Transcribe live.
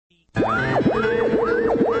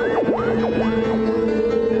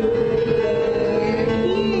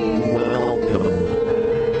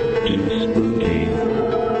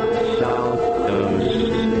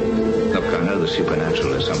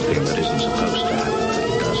Supernatural is something that isn't supposed to happen, but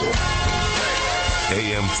it does.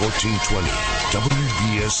 AM 1420,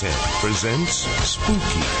 WBSM presents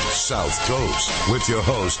Spooky South Coast with your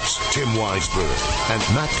hosts, Tim Weisberg and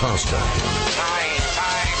Matt Costa.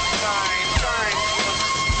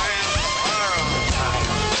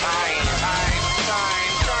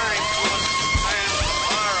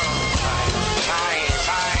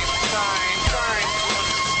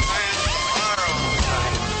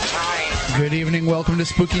 Good evening. Welcome to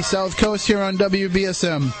Spooky South Coast here on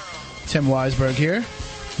WBSM. Tim Weisberg here.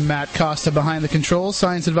 Matt Costa behind the controls.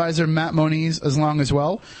 Science advisor Matt Moniz as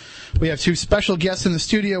well. We have two special guests in the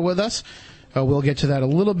studio with us. We'll get to that a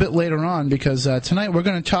little bit later on because tonight we're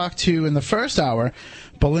going to talk to, in the first hour,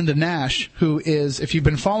 Belinda Nash, who is, if you've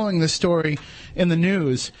been following this story in the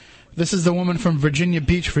news, this is the woman from Virginia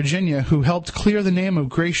Beach, Virginia, who helped clear the name of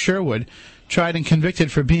Grace Sherwood, tried and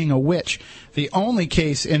convicted for being a witch. The only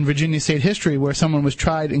case in Virginia state history where someone was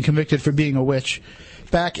tried and convicted for being a witch.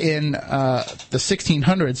 Back in the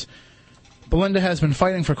 1600s, Belinda has been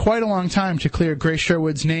fighting for quite a long time to clear Grace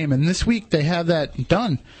Sherwood's name, and this week they have that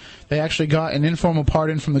done. They actually got an informal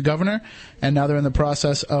pardon from the governor, and now they're in the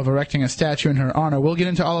process of erecting a statue in her honor. We'll get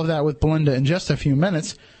into all of that with Belinda in just a few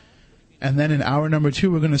minutes. And then in hour number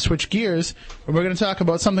 2, we're going to switch gears, and we're going to talk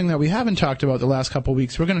about something that we haven't talked about the last couple of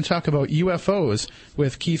weeks. We're going to talk about UFOs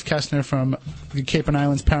with Keith Kestner from the Cape and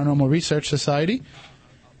Islands Paranormal Research Society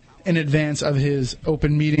in advance of his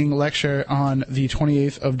open meeting lecture on the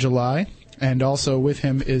 28th of July. And also with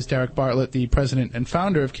him is Derek Bartlett, the president and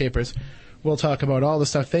founder of Capers. We'll talk about all the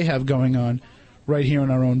stuff they have going on right here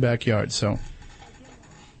in our own backyard. So,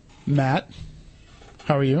 Matt,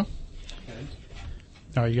 how are you? Good.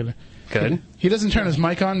 How are you going to... Good. He doesn't turn his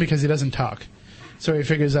mic on because he doesn't talk. So he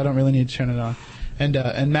figures I don't really need to turn it on. And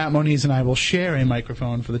Matt Moniz and I will share a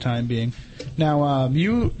microphone for the time being. Now,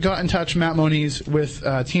 you got in touch, Matt Moniz, with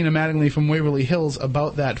Tina Mattingly from Waverly Hills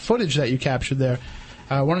about that footage that you captured there.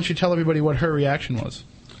 Why don't you tell everybody what her reaction was?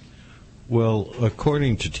 Well,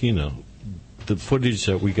 according to Tina, the footage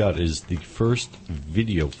that we got is the first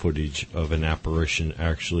video footage of an apparition,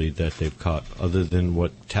 actually, that they've caught, other than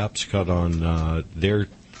what TAPS caught on their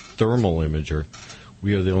thermal imager.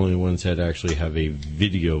 We are the only ones that actually have a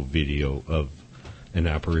video of an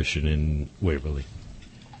apparition in Waverly.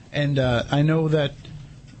 And I know that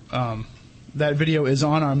that video is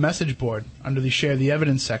on our message board under the Share the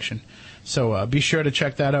Evidence section. So be sure to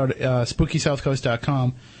check that out at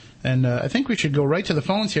SpookySouthCoast.com. And I think we should go right to the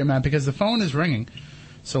phones here, Matt, because the phone is ringing.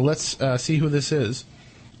 So let's see who this is.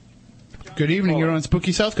 Good evening. You're on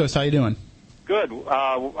Spooky South Coast. How you doing? Good.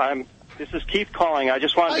 This is Keith calling. I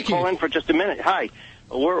just wanted to call in for just a minute. Hi.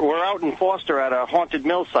 We're out in Foster at a haunted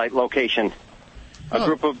mill site location. A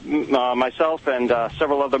group of myself and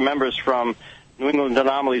several other members from New England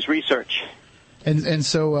Anomalies Research. And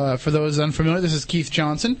so, for those unfamiliar, this is Keith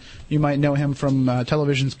Johnson. You might know him from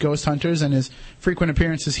television's Ghost Hunters and his frequent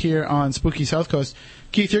appearances here on Spooky South Coast.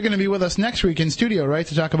 Keith, you're going to be with us next week in studio, right,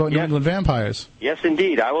 to talk about New England vampires? Yes,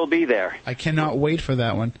 indeed. I will be there. I cannot wait for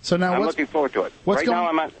that one. So now, I'm looking forward to it. Now,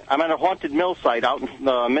 I'm at a haunted mill site out in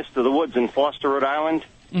the midst of the woods in Foster, Rhode Island.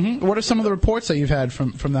 Mm-hmm. What are some of the reports that you've had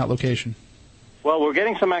from that location? Well, we're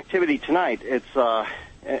getting some activity tonight. It's Rhode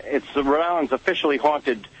Island's officially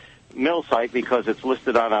haunted mill site because it's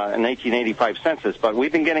listed on an 1885 census, but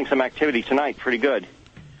we've been getting some activity tonight pretty good.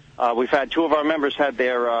 We've had two of our members had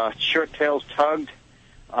their shirt tails tugged.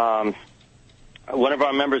 One of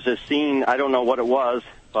our members has seen, I don't know what it was,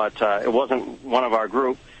 but it wasn't one of our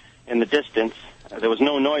group in the distance. There was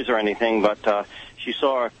no noise or anything, but she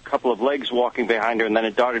saw a couple of legs walking behind her, and then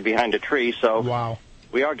it darted behind a tree. So wow.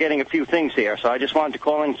 We are getting a few things here, so I just wanted to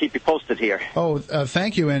call in and keep you posted here. Oh,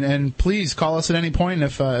 thank you, and please call us at any point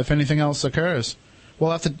if anything else occurs.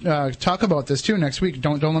 We'll have to talk about this, too, next week.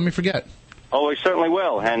 Don't let me forget. Oh, we certainly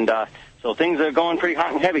will, and so things are going pretty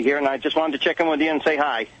hot and heavy here, and I just wanted to check in with you and say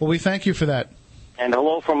hi. Well, we thank you for that. And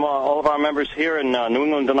hello from all of our members here in New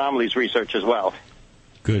England Anomalies Research as well.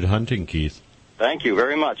 Good hunting, Keith. Thank you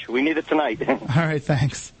very much. We need it tonight. All right,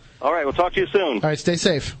 thanks. All right, we'll talk to you soon. All right, stay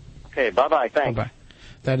safe. Okay, bye-bye. Thanks. Bye-bye.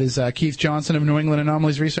 That is Keith Johnson of New England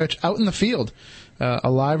Anomalies Research out in the field.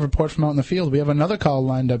 A live report from out in the field. We have another call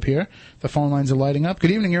lined up here. The phone lines are lighting up.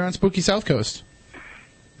 Good evening. You're on Spooky South Coast.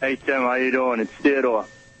 Hey, Tim. How you doing? It's Theodore.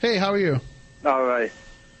 Hey, how are you? All right.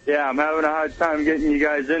 Yeah, I'm having a hard time getting you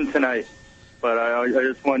guys in tonight, but I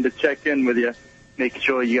just wanted to check in with you, make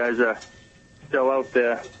sure you guys are still out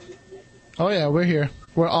there. Oh, yeah, we're here.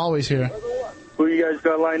 We're always here. Who you guys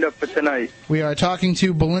got lined up for tonight? We are talking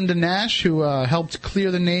to Belinda Nash, who helped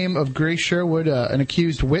clear the name of Grace Sherwood, an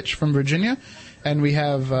accused witch from Virginia. And we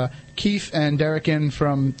have Keith and Derek in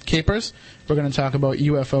from Capers. We're going to talk about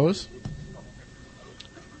UFOs.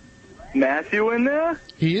 Matthew in there?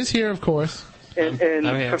 He is here, of course. And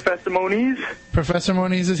Professor Moniz? Professor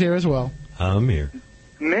Moniz is here as well. I'm here.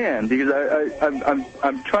 Man, because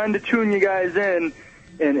I'm trying to tune you guys in,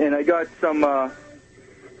 and I got some, I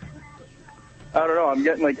don't know, I'm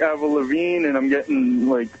getting like Avril Lavigne, and I'm getting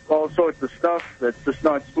like all sorts of stuff that's just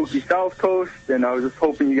not Spooky South Coast, and I was just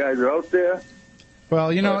hoping you guys are out there.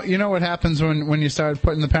 Well, you know what happens when you start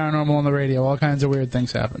putting the paranormal on the radio. All kinds of weird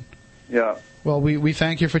things happen. Yeah. Well, we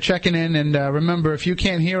thank you for checking in, and remember, if you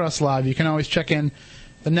can't hear us live, you can always check in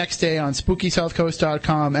the next day on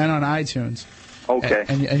SpookySouthCoast.com and on iTunes. Okay.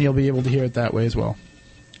 And you'll be able to hear it that way as well.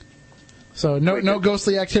 So no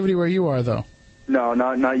ghostly activity where you are, though? No,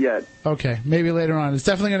 not yet. Okay, maybe later on. It's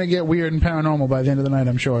definitely going to get weird and paranormal by the end of the night,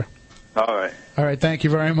 I'm sure. All right. All right, thank you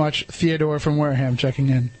very much, Theodore from Wareham, checking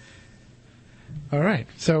in. All right,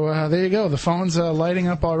 so there you go. The phone's lighting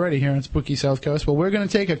up already here on Spooky South Coast. Well, we're going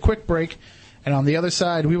to take a quick break, and on the other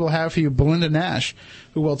side, we will have for you Belinda Nash,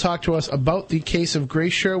 who will talk to us about the case of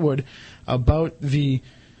Grace Sherwood, about the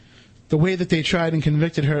way that they tried and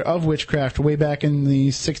convicted her of witchcraft way back in the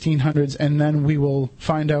 1600s, and then we will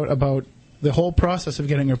find out about the whole process of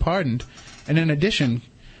getting her pardoned. And in addition,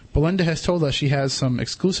 Belinda has told us she has some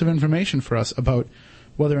exclusive information for us about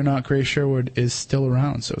whether or not Grace Sherwood is still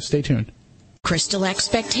around, so stay tuned. Crystal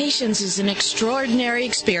Expectations is an extraordinary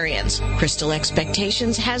experience. Crystal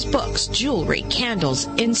Expectations has books, jewelry, candles,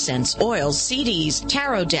 incense, oils, CDs,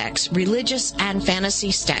 tarot decks, religious and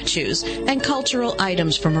fantasy statues, and cultural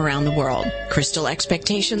items from around the world. Crystal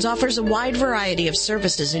Expectations offers a wide variety of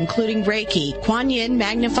services including Reiki, Kuan Yin,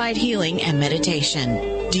 magnified healing, and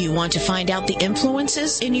meditation. Do you want to find out the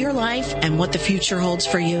influences in your life and what the future holds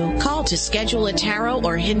for you? Call to schedule a tarot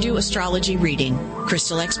or Hindu astrology reading.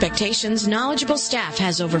 Crystal Expectations knowledgeable staff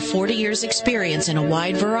has over 40 years experience in a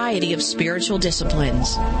wide variety of spiritual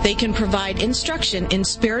disciplines. They can provide instruction in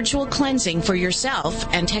spiritual cleansing for yourself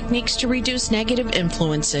and techniques to reduce negative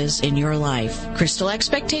influences in your life. Crystal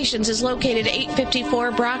Expectations is located at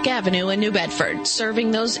 854 Brock Avenue in New Bedford,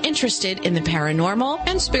 serving those interested in the paranormal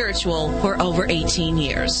and spiritual for over 18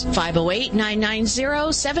 years.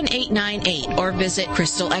 508-990-7898 or visit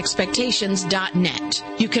crystalexpectations.net.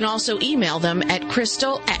 You can also email them at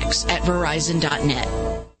crystalx@verizon.net.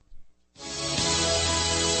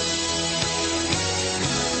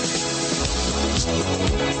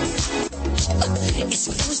 It's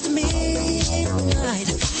close to midnight.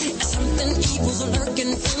 Something evil's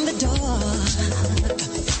lurking in the dark.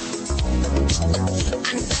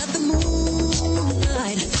 Under the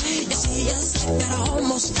moonlight, you see a sight that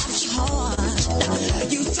almost stops your heart.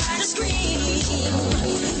 You try to scream,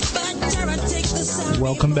 but terror takes the sound.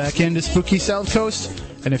 Welcome back into Spooky South Coast.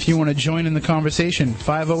 And if you want to join in the conversation,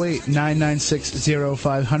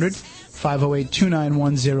 508-996-0500,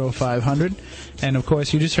 508-291-0500. And, of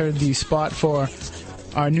course, you just heard the spot for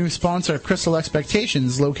our new sponsor, Crystal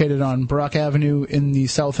Expectations, located on Brock Avenue in the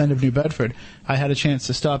south end of New Bedford. I had a chance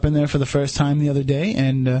to stop in there for the first time the other day,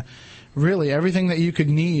 and really everything that you could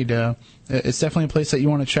need. It's definitely a place that you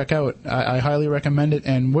want to check out. I highly recommend it,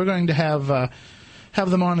 and we're going to have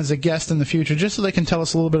them on as a guest in the future just so they can tell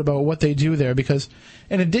us a little bit about what they do there, because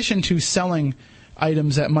in addition to selling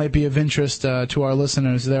items that might be of interest to our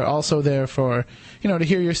listeners, they're also there for, to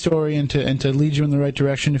hear your story and to lead you in the right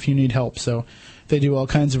direction if you need help. So they do all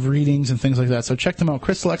kinds of readings and things like that. So check them out,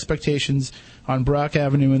 Crystal Expectations on Brock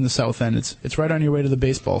Avenue in the south end. It's right on your way to the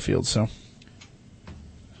baseball field. So,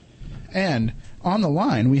 and on the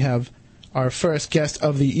line we have our first guest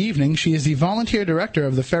of the evening. She is the volunteer director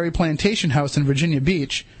of the Ferry Plantation House in Virginia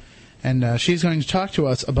Beach, and she's going to talk to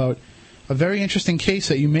us about a very interesting case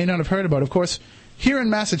that you may not have heard about. Of course, here in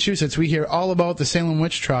Massachusetts, we hear all about the Salem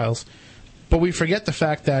witch trials, but we forget the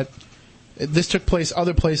fact that this took place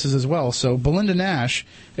other places as well. So Belinda Nash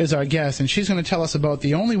is our guest, and she's going to tell us about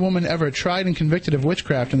the only woman ever tried and convicted of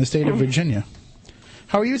witchcraft in the state of Virginia.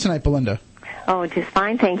 How are you tonight, Belinda? Oh, just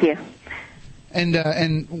fine, thank you.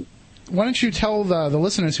 And why don't you tell the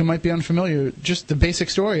listeners who might be unfamiliar just the basic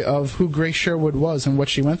story of who Grace Sherwood was and what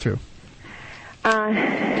she went through?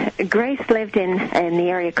 Grace lived in the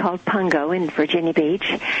area called Pungo in Virginia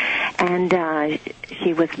Beach, and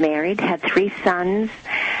she was married, had 3 sons,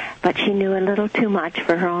 but she knew a little too much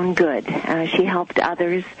for her own good. She helped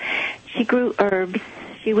others. She grew herbs.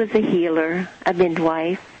 She was a healer, a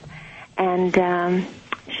midwife, and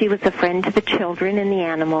she was a friend to the children and the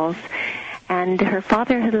animals. And her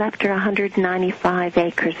father had left her 195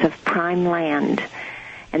 acres of prime land,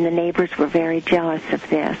 and the neighbors were very jealous of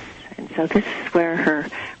this. And so this is where her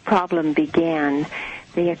problem began.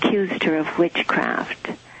 They accused her of witchcraft.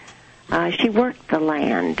 She worked the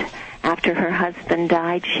land. After her husband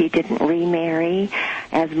died, she didn't remarry,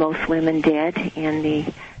 as most women did in the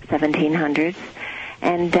 1700s.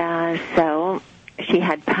 And so she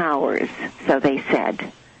had powers, so they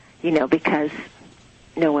said, because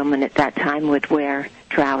no woman at that time would wear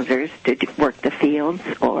trousers to work the fields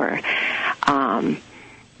or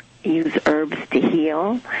use herbs to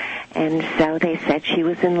heal. And so they said she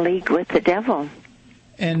was in league with the devil.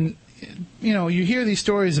 And, you hear these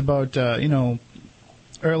stories about,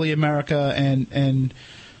 early America and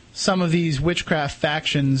some of these witchcraft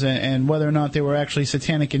factions and whether or not they were actually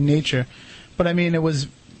satanic in nature. But, I mean, it was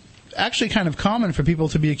actually kind of common for people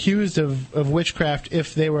to be accused of witchcraft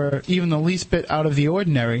if they were even the least bit out of the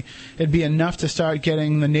ordinary. It'd be enough to start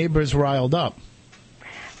getting the neighbors riled up.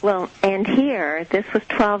 Well, and here, this was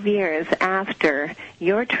 12 years after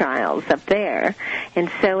your trials up there, and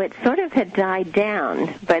so it sort of had died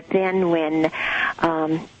down. But then when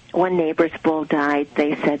one neighbor's bull died,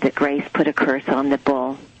 they said that Grace put a curse on the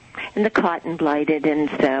bull, and the cotton blighted, and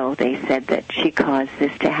so they said that she caused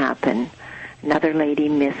this to happen. Another lady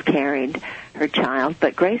miscarried her child,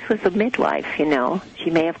 but Grace was a midwife, She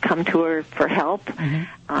may have come to her for help.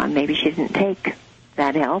 Mm-hmm. Maybe she didn't take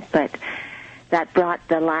that help, but that brought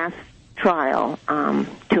the last trial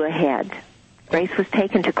to a head. Grace was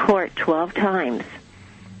taken to court 12 times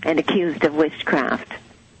and accused of witchcraft.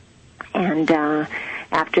 And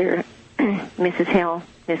after Mrs. Hill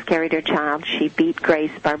miscarried her child, she beat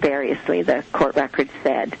Grace barbarously, the court records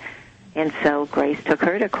said. And so Grace took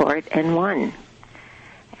her to court and won.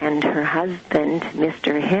 And her husband,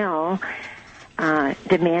 Mr. Hill,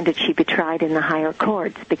 demanded she be tried in the higher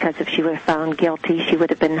courts because if she were found guilty, she would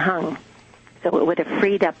have been hung. So it would have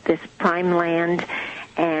freed up this prime land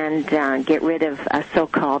and get rid of a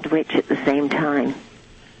so-called witch at the same time.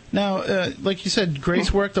 Now, like you said,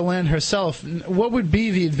 Grace worked the land herself. What would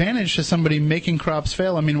be the advantage to somebody making crops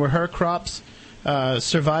fail? I mean, were her crops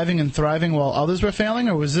surviving and thriving while others were failing,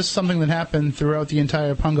 or was this something that happened throughout the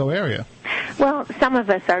entire Pungo area? Well, some of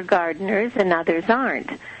us are gardeners and others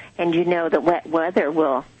aren't. And that wet weather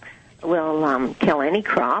will kill any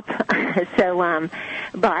crop.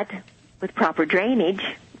 But with proper drainage,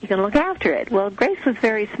 you can look after it. Well, Grace was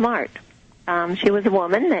very smart. She was a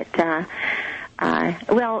woman that,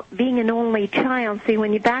 being an only child, see,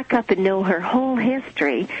 when you back up and know her whole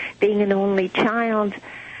history, being an only child,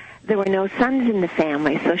 there were no sons in the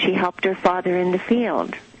family, so she helped her father in the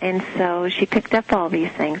field. And so she picked up all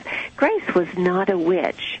these things. Grace was not a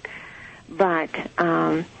witch, but,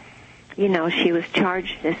 she was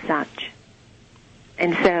charged as such.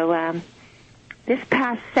 And so, this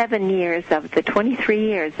past 7 years of the 23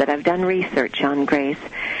 years that I've done research on Grace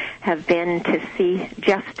have been to see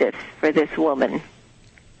justice for this woman.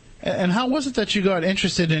 And how was it that you got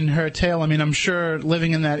interested in her tale? I mean, I'm sure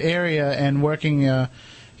living in that area and working,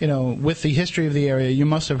 with the history of the area, you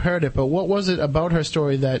must have heard it. But what was it about her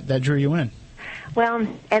story that drew you in? Well,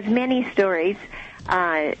 as many stories,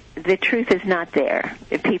 the truth is not there.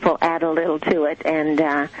 People add a little to it,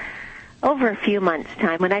 and over a few months'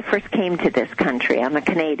 time, when I first came to this country, I'm a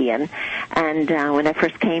Canadian, and when I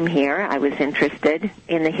first came here, I was interested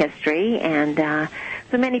in the history, and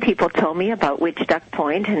so many people told me about Witch Duck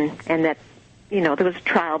Point, and that, there was a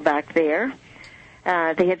trial back there.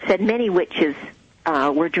 They had said many witches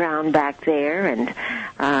were drowned back there, and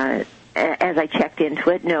as I checked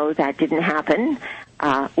into it, no, that didn't happen.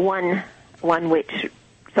 One witch,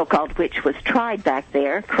 so-called witch, was tried back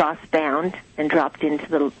there, cross-bound, and dropped into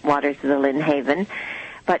the waters of the Lynnhaven,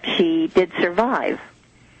 but she did survive.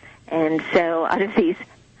 And so out of these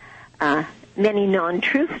many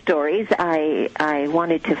non-truth stories, I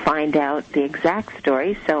wanted to find out the exact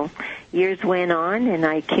story. So years went on, and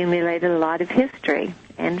I accumulated a lot of history.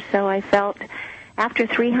 And so I felt, after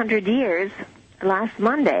 300 years, last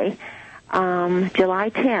Monday, July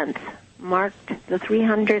 10th, marked the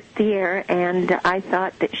 300th year, and I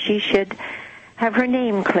thought that she should have her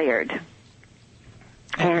name cleared.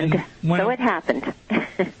 And so it happened.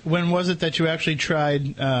 When was it that you actually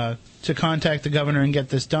tried to contact the governor and get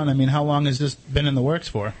this done? I mean, how long has this been in the works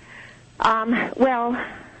for? I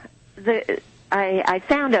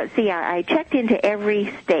found out, I checked into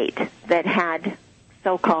every state that had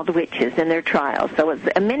so-called witches in their trials. So it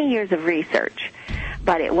was many years of research,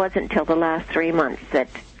 but it wasn't until the last 3 months that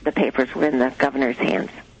the papers were in the governor's hands.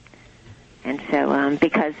 And so,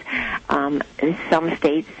 because some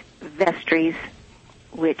states, vestries,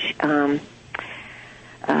 which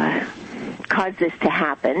caused this to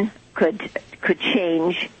happen could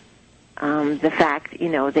change the fact,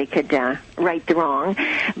 they could right the wrong,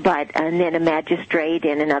 and then a magistrate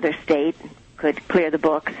in another state could clear the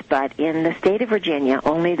books, but in the state of Virginia,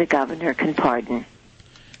 only the governor can pardon.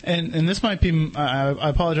 And this might be, I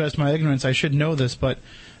apologize for my ignorance, I should know this, but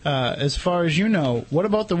as far as you know, what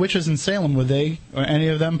about the witches in Salem? Were they, or any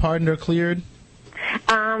of them, pardoned or cleared?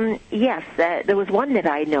 Yes, there was one that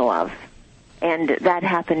I know of, and that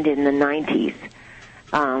happened in the 90s.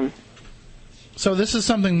 So this is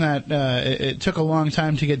something that it took a long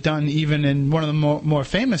time to get done, even in one of the more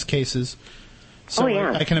famous cases. So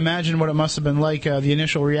yeah. I can imagine what it must have been like, the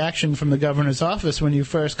initial reaction from the governor's office when you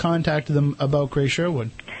first contacted them about Grace Sherwood.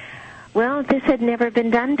 Well, this had never been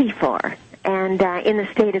done before, and in the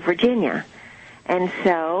state of Virginia. And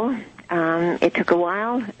so it took a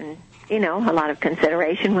while, and, a lot of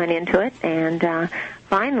consideration went into it, and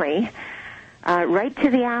finally, right to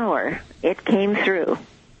the hour, it came through.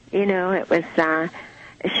 It was,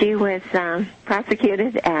 she was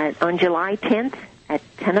prosecuted on July 10th at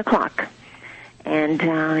 10 o'clock. And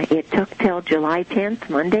it took till July 10th,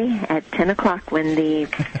 Monday, at 10 o'clock when the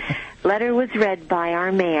letter was read by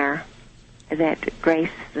our mayor that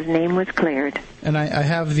Grace's name was cleared. And I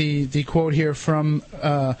have the quote here from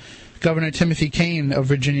Governor Timothy Kane of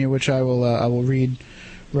Virginia, which I will read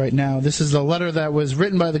right now. This is the letter that was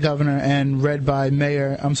written by the governor and read by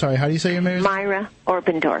Mayor, I'm sorry, how do you say your mayor's name? Myra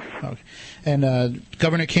Orbendorf. Okay. And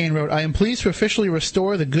Governor Kane wrote, I am pleased to officially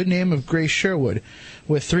restore the good name of Grace Sherwood.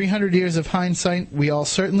 With 300 years of hindsight, we all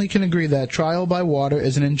certainly can agree that trial by water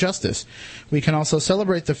is an injustice. We can also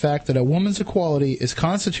celebrate the fact that a woman's equality is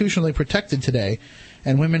constitutionally protected today,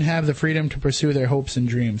 and women have the freedom to pursue their hopes and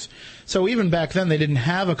dreams. So even back then, they didn't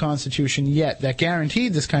have a constitution yet that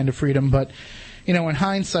guaranteed this kind of freedom, but in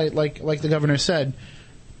hindsight, like the governor said,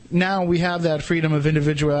 now we have that freedom of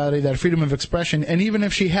individuality, that freedom of expression, and even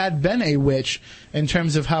if she had been a witch, in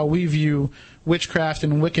terms of how we view witchcraft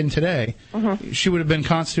and Wiccan today, she would have been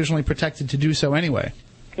constitutionally protected to do so anyway.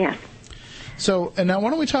 Yes. So, and now why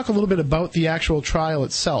don't we talk a little bit about the actual trial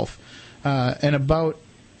itself, and about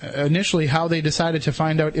initially how they decided to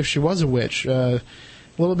find out if she was a witch. A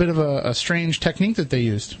little bit of a strange technique that they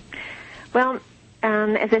used. Well,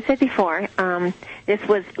 as I said before, this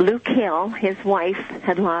was Luke Hill. His wife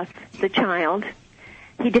had lost the child.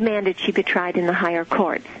 He demanded she be tried in the higher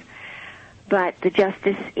courts. But the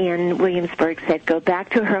justice in Williamsburg said, go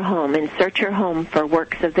back to her home and search her home for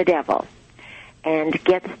works of the devil, and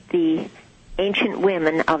get the ancient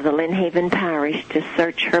women of the Lynnhaven Parish to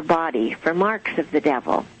search her body for marks of the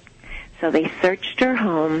devil. So they searched her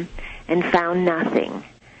home and found nothing.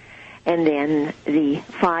 And then the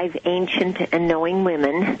 5 ancient and knowing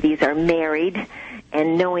women, these are married,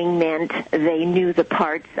 and knowing meant they knew the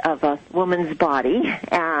parts of a woman's body.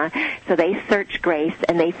 So they searched Grace,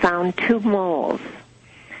 and they found 2 moles.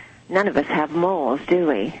 None of us have moles, do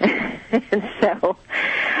we? And so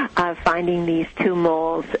finding these 2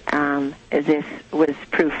 moles, this was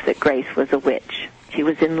proof that Grace was a witch. She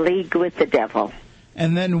was in league with the devil.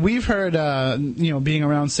 And then we've heard, being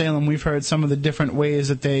around Salem, we've heard some of the different ways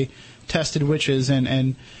that they tested witches,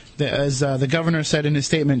 and as the governor said in his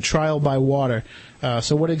statement, trial by water.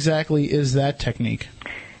 So what exactly is that technique?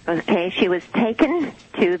 Okay, she was taken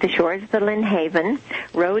to the shores of the Lynnhaven,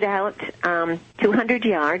 rowed out 200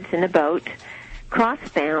 yards in a boat,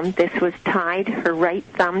 crossbound. This was tied her right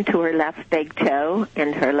thumb to her left big toe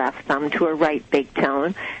and her left thumb to her right big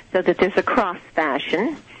toe, so that there's a cross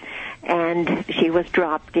fashion. And she was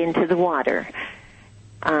dropped into the water.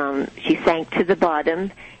 She sank to the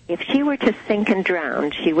bottom. If she were to sink and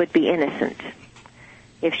drown, she would be innocent.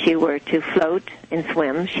 If she were to float and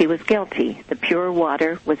swim, she was guilty. The pure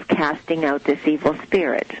water was casting out this evil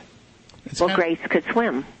spirit. Grace could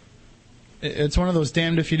swim. It's one of those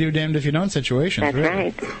damned if you do, damned if you don't situations. That's really.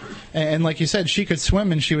 right. And like you said, she could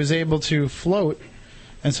swim and she was able to float,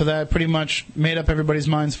 and so that pretty much made up everybody's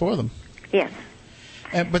minds for them. Yes.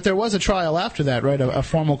 But there was a trial after that, right? A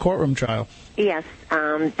formal courtroom trial. Yes.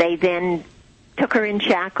 They then took her in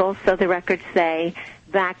shackles, so the records say,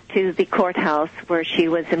 back to the courthouse where she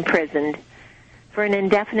was imprisoned for an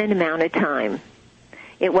indefinite amount of time.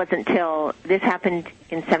 It wasn't till, this happened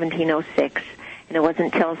in 1706, and it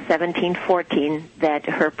wasn't until 1714 that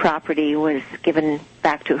her property was given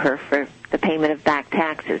back to her for the payment of back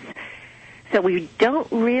taxes. So we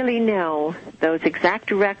don't really know, those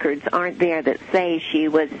exact records aren't there that say she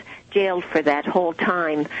was jailed for that whole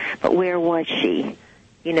time, but where was she?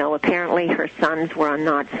 Apparently her sons were on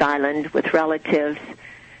Knott's Island with relatives.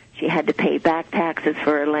 She had to pay back taxes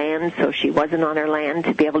for her land, so she wasn't on her land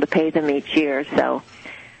to be able to pay them each year. So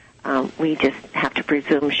we just have to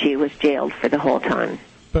presume she was jailed for the whole time.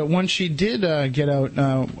 But once she did get out,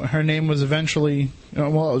 her name was eventually,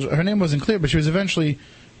 her name wasn't clear, but she was eventually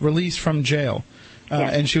released from jail.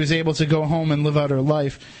 Yes. And she was able to go home and live out her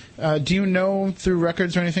life. Do you know through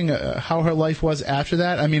records or anything how her life was after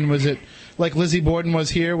that? I mean, was it like Lizzie Borden was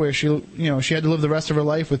here, where she had to live the rest of her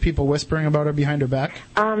life with people whispering about her behind her back?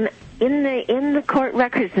 In the court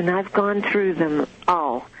records, and I've gone through them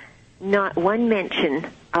all, not one mention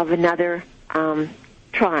of another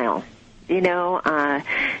trial.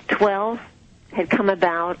 12 had come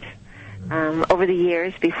about over the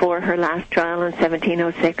years before her last trial in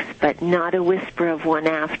 1706, but not a whisper of one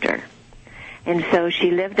after. And so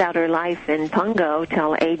she lived out her life in Pungo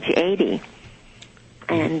till age 80.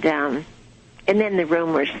 And then the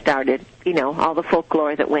rumors started, all the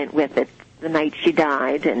folklore that went with it the night she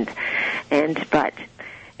died, but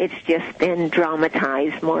it's just been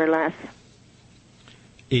dramatized more or less.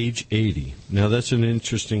 Age 80. Now that's an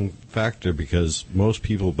interesting factor because most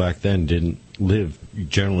people back then didn't live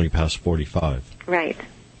generally past 45. Right.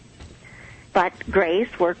 But Grace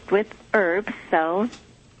worked with herbs,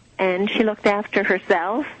 and she looked after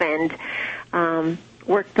herself and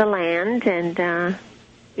worked the land, and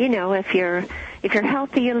if you're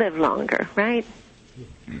healthy, you live longer, right?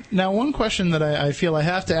 Now, one question that I feel I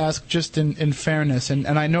have to ask just in fairness, and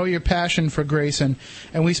I know your passion for Grace, and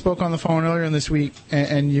we spoke on the phone earlier in this week,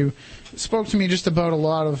 and you spoke to me just about a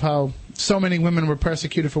lot of how so many women were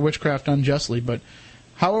persecuted for witchcraft unjustly, but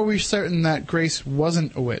how are we certain that Grace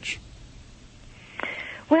wasn't a witch?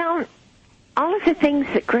 Well, all of the things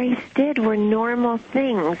that Grace did were normal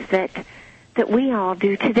things that we all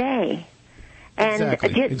do today. And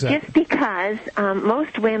exactly. Just because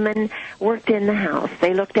most women worked in the house,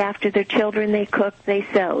 they looked after their children, they cooked, they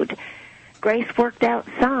sewed. Grace worked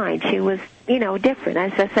outside. She was, different.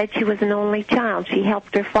 As I said, she was an only child. She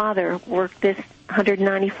helped her father work this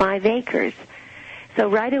 195 acres. So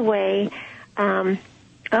right away,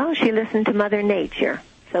 she listened to Mother Nature.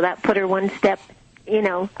 So that put her one step,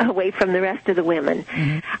 away from the rest of the women.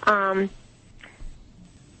 Mm-hmm.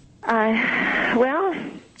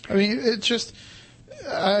 I mean, I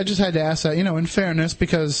just had to ask that, in fairness,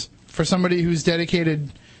 because for somebody who's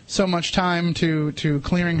dedicated so much time to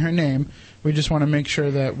clearing her name, we just want to make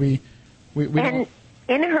sure that we And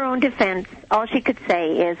in her own defense, all she could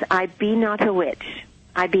say is, I be not a witch,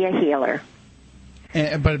 I be a healer.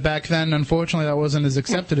 But back then, unfortunately, that wasn't as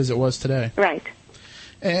accepted as it was today. Right.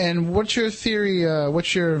 And what's your theory,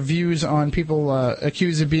 what's your views on people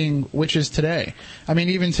accused of being witches today? I mean,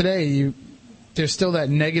 even today, there's still that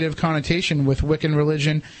negative connotation with Wiccan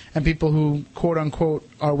religion and people who, quote-unquote,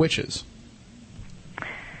 are witches.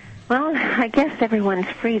 Well, I guess everyone's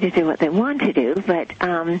free to do what they want to do, but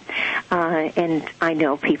and I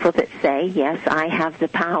know people that say, yes, I have the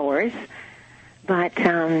powers, but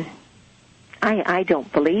I don't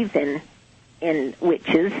believe in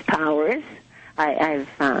witches' powers. I've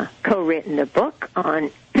co-written a book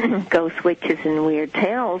on ghost witches and weird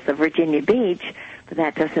tales of Virginia Beach, but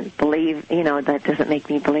that doesn't make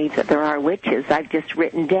me believe that there are witches. I've just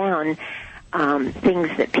written down things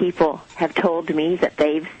that people have told me that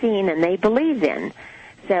they've seen and they believe in.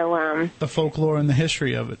 So the folklore and the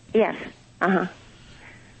history of it. Yes. Uh-huh.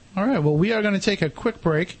 All right. Well, we are going to take a quick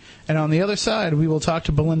break, and on the other side, we will talk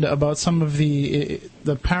to Belinda about some of the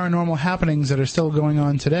paranormal happenings that are still going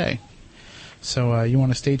on today. So you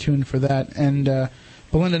want to stay tuned for that. And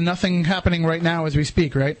Belinda, nothing happening right now as we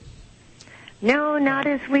speak, right? No, not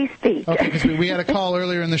as we speak. Okay, because we had a call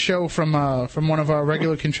earlier in the show from one of our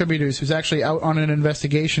regular contributors who's actually out on an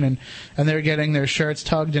investigation, and they're getting their shirts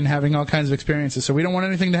tugged and having all kinds of experiences. So we don't want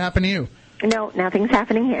anything to happen to you. No, nothing's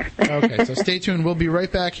happening here. Okay, so stay tuned. We'll be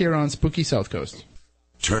right back here on Spooky South Coast.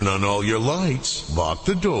 Turn on all your lights, lock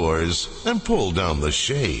the doors, and pull down the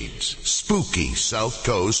shades. Spooky South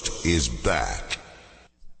Coast is back.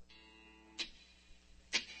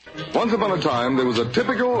 Once upon a time, there was a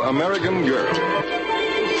typical American girl.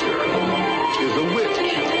 This girl is a witch.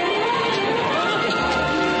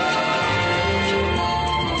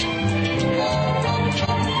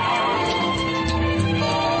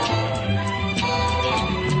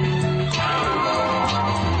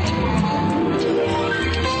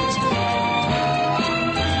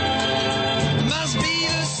 Must be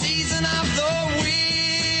the season of the witch.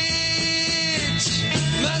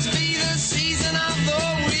 Must be the season of the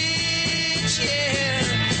witch, yeah.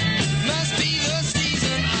 Must be the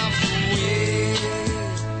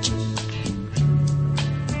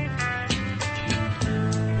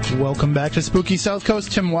Welcome back to Spooky South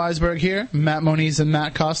Coast. Tim Weisberg here. Matt Moniz and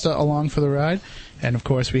Matt Costa along for the ride. And, of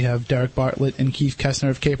course, we have Derek Bartlett and Keith Kessner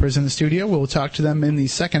of Capers in the studio. We'll talk to them in the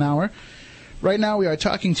second hour. Right now we are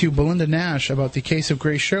talking to Belinda Nash about the case of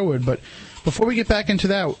Grace Sherwood. But before we get back into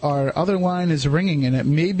that, our other line is ringing, and it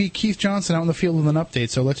may be Keith Johnson out in the field with an update.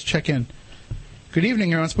 So let's check in. Good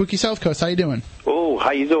evening. You're on Spooky South Coast. How you doing? Oh,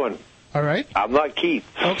 how you doing? All right. I'm not Keith.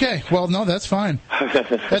 Okay. Well, no, that's fine.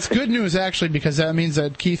 That's good news, actually, because that means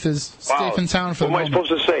that Keith is safe and sound for the moment. What am I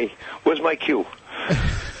supposed to say? Where's my cue?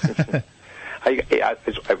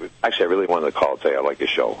 Actually, I really wanted to call and say I like your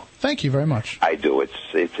show. Thank you very much. I do. It's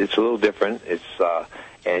a little different.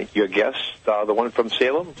 And your guest, the one from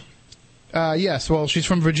Salem? Yes. Well, she's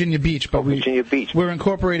from Virginia Beach, but Virginia Beach. We're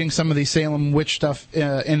incorporating some of the Salem witch stuff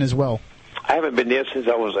in as well. I haven't been there since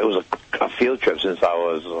it was a field trip since I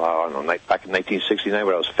was, I don't know, back in 1969,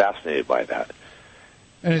 but I was fascinated by that.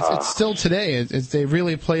 And it's still today. They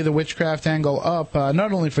really play the witchcraft angle up,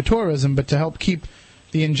 not only for tourism, but to help keep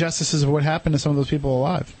the injustices of what happened to some of those people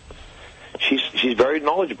alive. She's very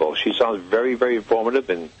knowledgeable. She sounds very, very informative,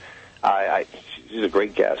 and she's a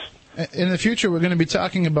great guest. In the future, we're going to be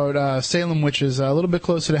talking about Salem witches a little bit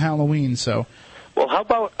closer to Halloween, so... Well, how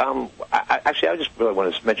about, I just really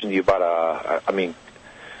want to mention to you about,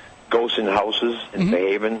 ghosts in houses in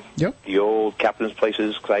Fairhaven. Yep. The old captain's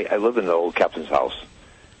places, because I lived in the old captain's house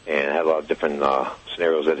and had a lot of different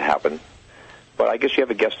scenarios that happened. But I guess you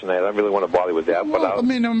have a guest tonight. I don't really want to bother you with that. Well,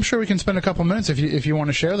 but I'm sure we can spend a couple minutes if you want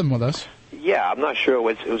to share them with us. Yeah, I'm not sure.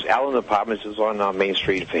 It was Allen Apartments. It was on Main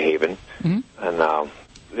Street in Fairhaven. Mm-hmm. And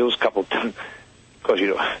there was a couple of, because,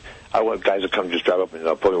 I want guys to come just drive up and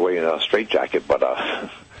put me away in a straitjacket, but...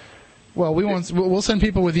 Well, we'll send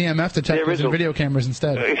people with EMF detectors and video cameras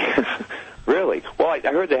instead. Really? Well, I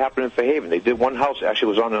heard that happened in Fairhaven. They did one house, actually,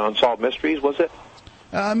 was on Unsolved Mysteries, was it?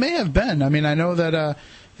 May have been. I mean, I know that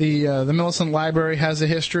the Millicent Library has a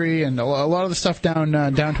history, and a lot of the stuff down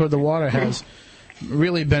toward the water has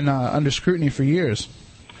really been under scrutiny for years.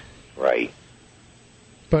 Right.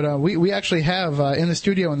 But we actually have, in the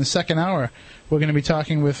studio in the second hour, we're going to be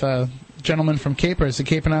talking with gentlemen from Capers, the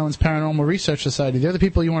Cape and Islands Paranormal Research Society. They're the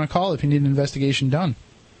people you want to call if you need an investigation done.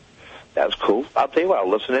 That's cool. I'll tell you what, I'll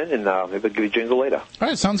listen in, and maybe I'll give you a jingle later. All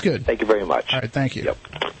right, sounds good. Thank you very much. All right, thank you. Yep.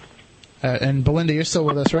 And Belinda, you're still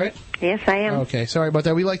with us, right? Yes, I am. Okay, sorry about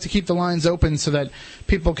that. We like to keep the lines open so that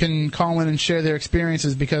people can call in and share their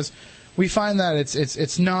experiences, because we find that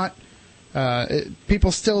it's not...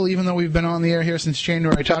 people still, even though we've been on the air here since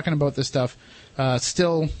January talking about this stuff,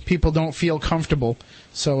 still people don't feel comfortable.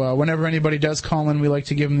 So whenever anybody does call in, we like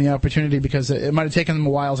to give them the opportunity, because it might have taken them a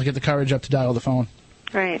while to get the courage up to dial the phone.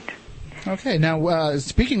 Right. Okay, now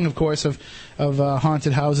speaking, of course, of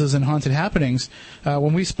haunted houses and haunted happenings,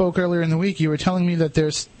 when we spoke earlier in the week, you were telling me that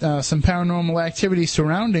there's some paranormal activity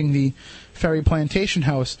surrounding the Ferry Plantation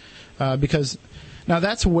House, because... Now,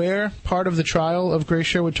 that's where part of the trial of Grace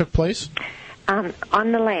Sherwood took place? On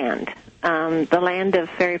the land. The land of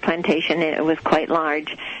Ferry Plantation, it was quite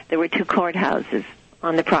large. There were 2 courthouses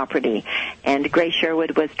on the property, and Grace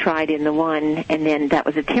Sherwood was tried in the one, and then that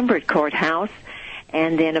was a timbered courthouse.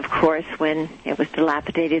 And then, of course, when it was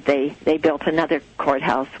dilapidated, they built another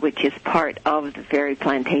courthouse, which is part of the Ferry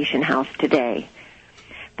Plantation House today.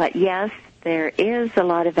 But, yes, there is a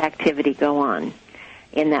lot of activity go on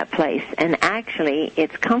in that place, and actually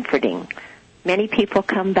it's comforting. Many people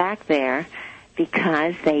come back there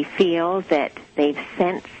because they feel that they've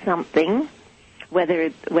sensed something, whether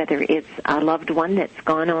it's a loved one that's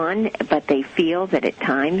gone on, but they feel that at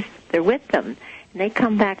times they're with them. And they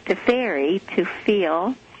come back to Ferry to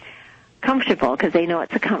feel comfortable because they know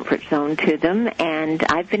it's a comfort zone to them. And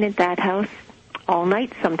I've been at that house all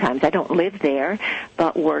night sometimes. I don't live there,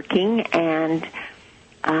 but working, and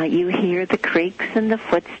you hear the creaks and the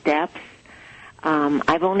footsteps.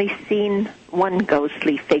 I've only seen one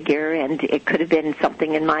ghostly figure, and it could have been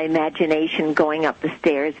something in my imagination going up the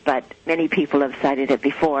stairs, but many people have cited it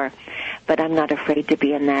before. But I'm not afraid to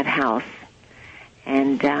be in that house.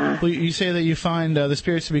 And well, you say that you find the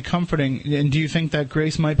spirits to be comforting, and do you think that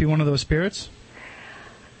Grace might be one of those spirits?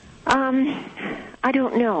 I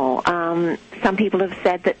don't know. Some people have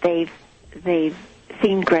said that they've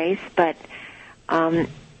seen Grace, but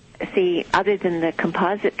see, other than the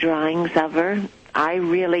composite drawings of her, I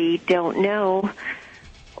really don't know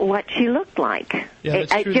what she looked like. Yeah,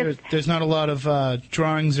 that's true. There's not a lot of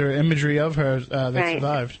drawings or imagery of her that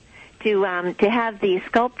survived. To have the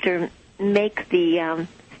sculptor make the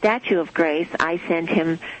statue of Grace, I sent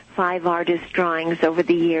him 5 artist drawings over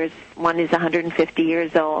the years. One is 150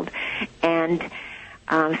 years old, and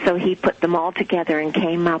so he put them all together and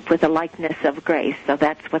came up with a likeness of Grace. So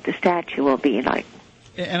that's what the statue will be like.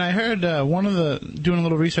 And I heard doing a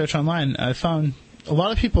little research online, I found a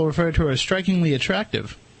lot of people refer to her as strikingly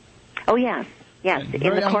attractive. Oh, yes. Yes,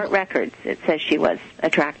 in the court records, it says she was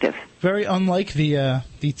attractive. Very unlike the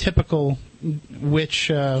typical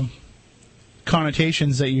witch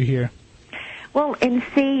connotations that you hear. Well, and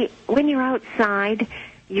see, when you're outside,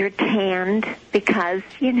 you're tanned because,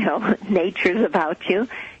 nature's about you.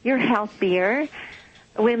 You're healthier.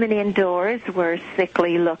 Women indoors were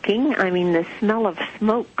sickly looking. I mean, the smell of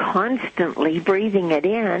smoke constantly, breathing it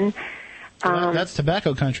in. That's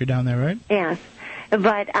tobacco country down there, right? Yes.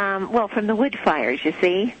 But, from the wood fires, you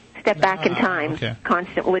see. Step back in time. Okay.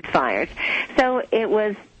 Constant wood fires. So it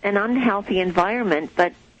was an unhealthy environment,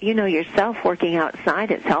 but you know yourself, working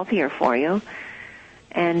outside, it's healthier for you.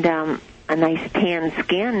 And a nice tan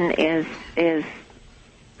skin is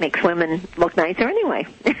makes women look nicer anyway.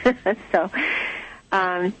 So.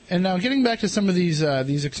 And now, getting back to some of these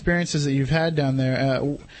experiences that you've had down there,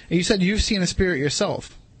 you said you've seen a spirit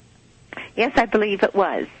yourself. Yes, I believe it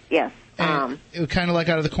was. Yes. It was kind of like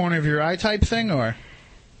out of the corner of your eye type thing, or?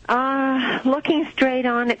 Looking straight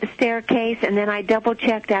on at the staircase, and then I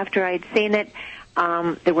double-checked after I'd seen it.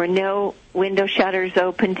 There were no window shutters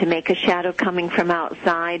open to make a shadow coming from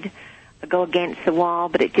outside go against the wall,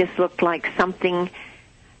 but it just looked like something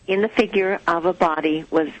in the figure of a body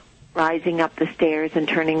was rising up the stairs and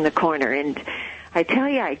turning the corner. And I tell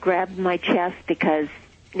you, I grabbed my chest because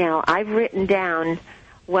now I've written down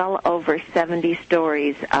well over 70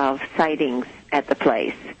 stories of sightings at the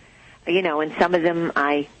place. And some of them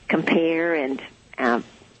I compare, and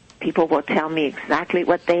people will tell me exactly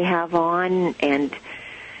what they have on, and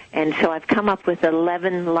so I've come up with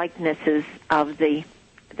 11 likenesses of the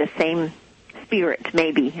same spirit,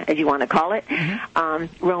 maybe, as you want to call it,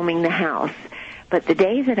 roaming the house. But the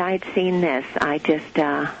day that I'd seen this, I just,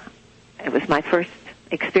 it was my first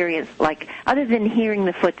experience, like, other than hearing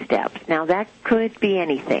the footsteps. Now, that could be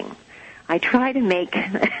anything. I try to make,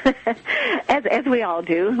 as we all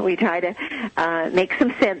do, we try to make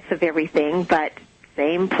some sense of everything, but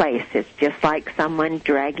same place. It's just like someone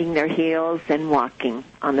dragging their heels and walking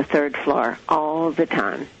on the third floor all the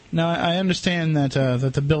time. Now, I understand that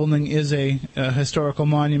that the building is a historical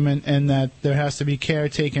monument and that there has to be care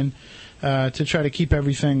taken to try to keep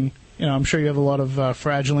everything. I'm sure you have a lot of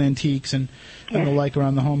fragile antiques and the like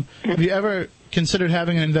around the home. Have you ever considered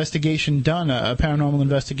having an investigation done, a paranormal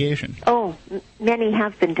investigation? Oh, many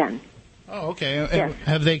have been done. Oh, okay. Yes.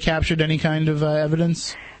 Have they captured any kind of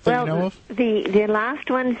evidence that you know of? The last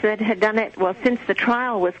ones that had done it, since the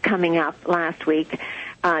trial was coming up last week,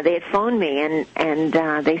 they had phoned me and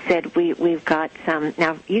they said, we've got some.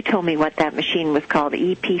 Now, you told me what that machine was called,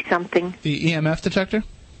 EP something? The EMF detector?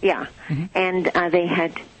 Yeah. Mm-hmm. And they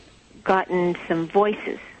had gotten some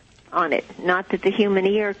voices on it. Not that the human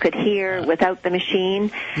ear could hear without the machine.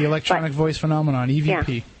 The electronic voice phenomenon,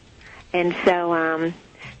 EVP. Yeah. And so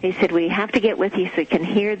they said, we have to get with you so you can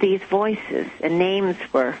hear these voices. And names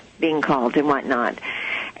were being called and whatnot.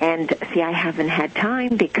 And see, I haven't had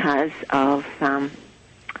time because of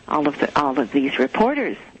all of these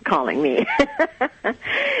reporters calling me.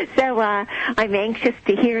 So I'm anxious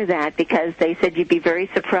to hear that because they said you'd be very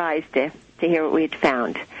surprised to hear what we'd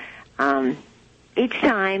found. Each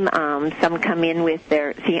time some come in with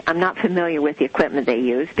I'm not familiar with the equipment they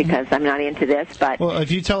use because I'm not into this, but... Well,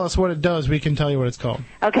 if you tell us what it does, we can tell you what it's called.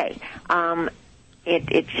 Okay.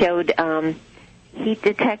 It showed heat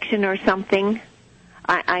detection or something.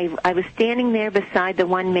 I was standing there beside the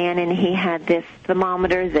one man, and he had this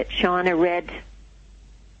thermometer that shone a red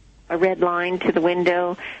line to the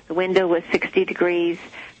window. The window was 60 degrees.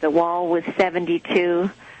 The wall was 72.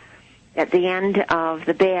 At the end of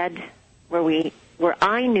the bed where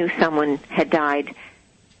I knew someone had died,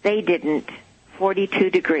 they didn't. 42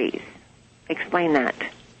 degrees. Explain that.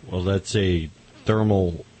 Well, that's a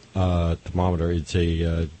thermal thermometer. It's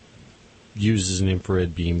uses an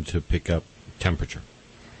infrared beam to pick up temperature.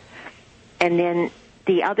 And then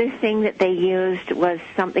the other thing that they used was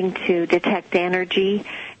something to detect energy.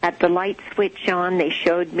 At the light switch on, they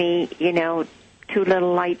showed me, 2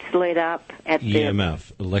 little lights lit up at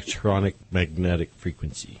EMF, electronic magnetic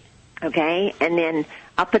frequency. Okay, and then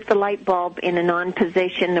up at the light bulb in an on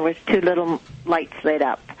position, there was 2 little lights lit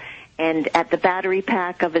up. And at the battery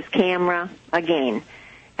pack of his camera, again,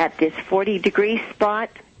 at this 40-degree spot,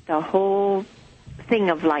 the whole thing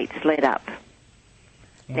of lights lit up.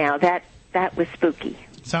 Now, that was spooky.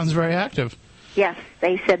 Sounds very active. Yes,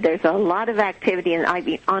 they said there's a lot of activity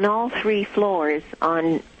on all 3 floors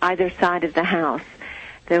on either side of the house.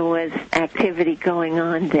 There was activity going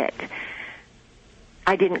on that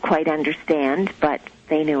I didn't quite understand, but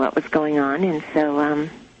they knew what was going on, and so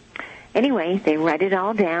anyway, they write it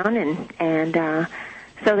all down, and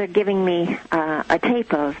so they're giving me a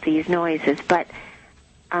tape of these noises. But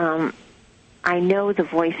I know the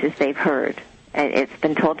voices they've heard. It's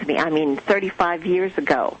been told to me. I mean, 35 years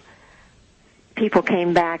ago, people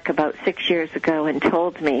came back about 6 years ago and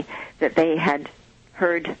told me that they had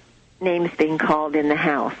heard names being called in the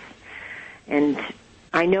house. And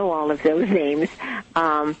I know all of those names.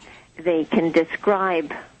 They can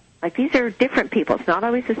describe, like, these are different people. It's not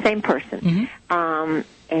always the same person. And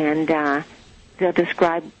they'll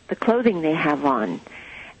describe the clothing they have on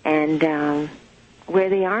and where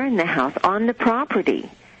they are in the house, on the property.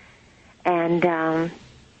 And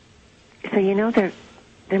so, you know,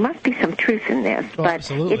 there must be some truth in this. Oh, but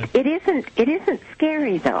absolutely. it isn't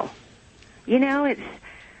scary, though. You know, it's,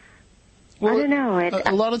 well, I don't know.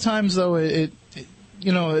 A lot of times, though,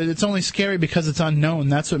 it's only scary because it's unknown.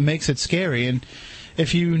 That's what makes it scary. And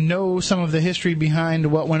if you know some of the history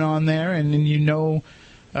behind what went on there, and you know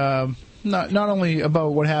not only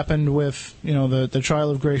about what happened with, you know, the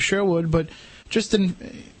trial of Grace Sherwood, but just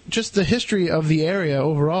the history of the area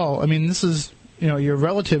overall. I mean, this is, you know, your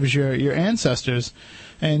relatives, your ancestors,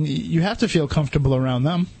 and you have to feel comfortable around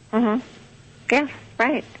them. Yes,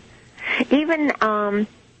 right. Even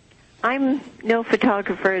I'm no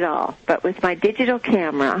photographer at all, but with my digital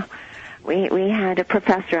camera, we had a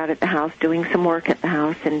professor out at the house doing some work at the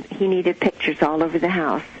house, and he needed pictures all over the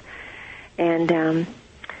house. And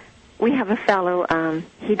we have a fellow,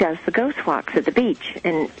 he does the ghost walks at the beach,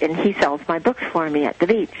 and he sells my books for me at the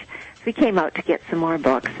beach. So we came out to get some more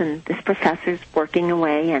books, and this professor's working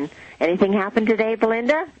away, and anything happened today,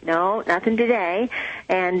 Belinda? No, nothing today.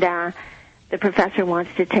 And the professor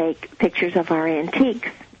wants to take pictures of our antiques.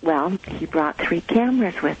 Well, he brought 3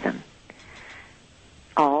 cameras with him.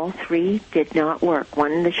 All 3 did not work.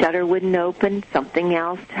 One, the shutter wouldn't open. Something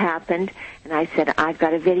else happened. And I said, I've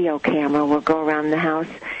got a video camera. We'll go around the house.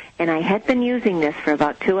 And I had been using this for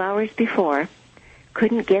about 2 hours before.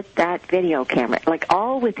 Couldn't get that video camera, like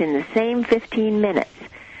all within the same 15 minutes.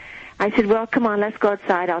 I said, well, come on, let's go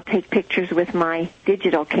outside. I'll take pictures with my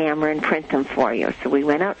digital camera and print them for you. So we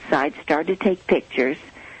went outside, started to take pictures.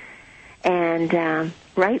 And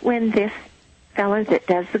right when this fellow that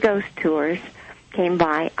does the ghost tours came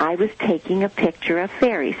by, I was taking a picture of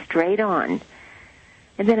fairies straight on.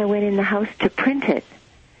 And then I went in the house to print it.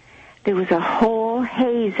 There was a whole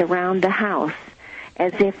haze around the house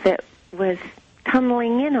as if it was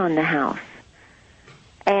tunneling in on the house.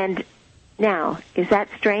 And now, is that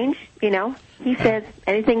strange? You know, he says,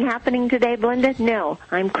 anything happening today, Belinda? No.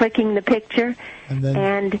 I'm clicking the picture,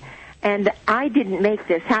 and I didn't make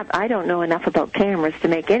this happen. I don't know enough about cameras to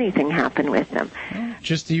make anything happen with them.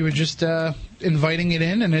 You were just inviting it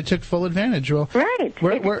in, and it took full advantage. Well, right.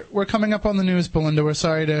 We're coming up on the news, Belinda. We're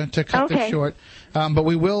sorry to cut this short, but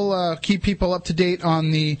we will keep people up to date on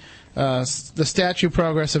the statue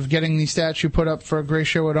progress of getting the statue put up for Grace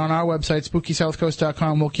Sherwood on our website,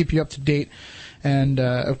 SpookySouthCoast.com. We'll keep you up to date. And,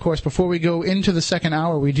 of course, before we go into the second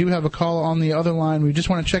hour, we do have a call on the other line. We just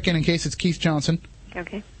want to check in case it's Keith Johnson.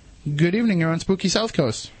 Okay. Good evening. You're on Spooky South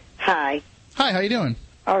Coast. Hi. Hi, how you doing?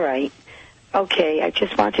 All right. Okay, I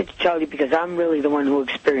just wanted to tell you because I'm really the one who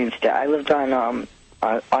experienced it. I lived on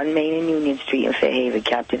Main and Union Street in Fairhaven,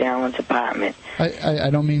 Captain Allen's apartment. I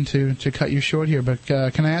don't mean to cut you short here, but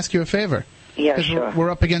can I ask you a favor? Yeah, sure.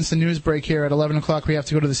 We're up against the news break here at 11 o'clock. We have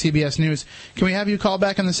to go to the CBS News. Can we have you call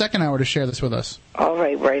back in the second hour to share this with us? All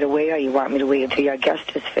right away, or you want me to wait until your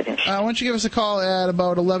guest is finished? Why don't you give us a call at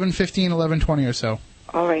about 11:15, 11:20 or so?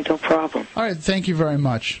 All right, no problem. All right, thank you very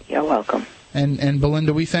much. You're welcome. And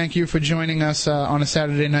Belinda, we thank you for joining us on a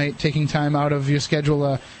Saturday night, taking time out of your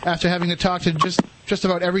schedule after having to talk to just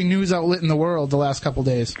about every news outlet in the world the last couple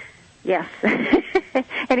days. Yes.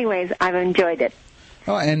 Anyways, I've enjoyed it.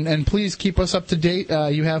 Oh, and please keep us up to date.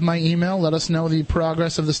 You have my email. Let us know the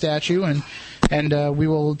progress of the statue, and we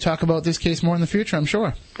will talk about this case more in the future, I'm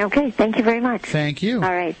sure. Okay, thank you very much. Thank you.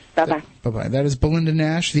 All right, bye-bye. Bye-bye. That is Belinda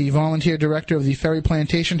Nash, the volunteer director of the Ferry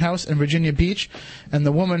Plantation House in Virginia Beach, and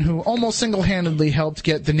the woman who almost single-handedly helped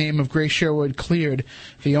get the name of Grace Sherwood cleared,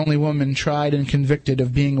 the only woman tried and convicted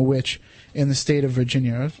of being a witch in the state of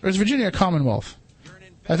Virginia. Or is Virginia a Commonwealth?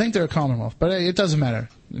 I think they're a Commonwealth, but it doesn't matter.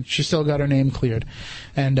 She still got her name cleared.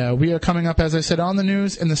 And we are coming up, as I said, on the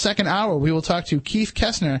news. In the second hour, we will talk to Keith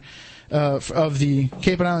Kessner of the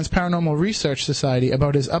Cape and Islands Paranormal Research Society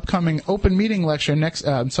about his upcoming open meeting lecture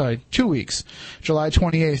 2 weeks, July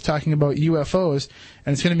 28th, talking about UFOs.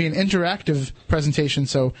 And it's going to be an interactive presentation,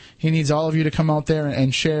 so he needs all of you to come out there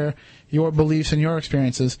and share your beliefs and your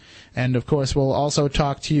experiences. And, of course, we'll also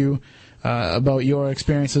talk to you about your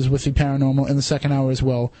experiences with the paranormal in the second hour as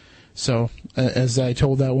well. So, as I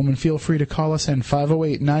told that woman, feel free to call us in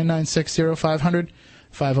 508-996-0500,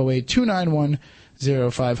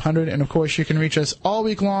 508-291-0500. And, of course, you can reach us all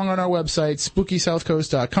week long on our website,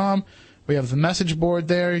 SpookySouthCoast.com. We have the message board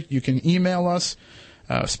there. You can email us,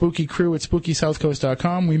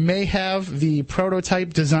 spookycrew@SpookySouthCoast.com. We may have the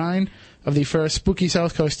prototype design of the first Spooky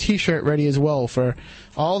South Coast T-shirt ready as well for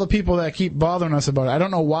all the people that keep bothering us about it. I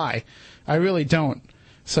don't know why. I really don't.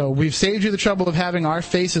 So we've saved you the trouble of having our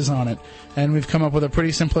faces on it, and we've come up with a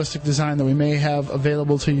pretty simplistic design that we may have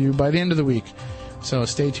available to you by the end of the week. So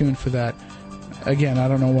stay tuned for that. Again, I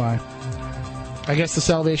don't know why. I guess the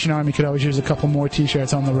Salvation Army could always use a couple more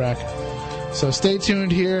T-shirts on the rack. So stay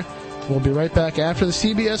tuned here. We'll be right back after the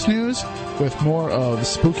CBS News with more of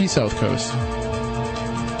Spooky South Coast.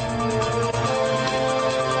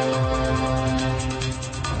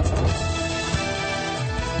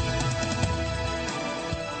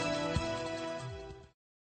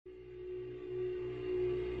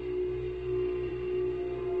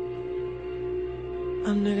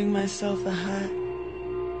 I'm knitting myself a hat,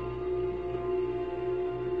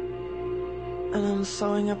 and I'm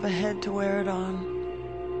sewing up a head to wear it on.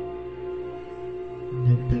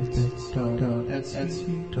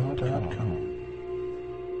 knitbits.etsy.com.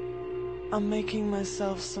 I'm making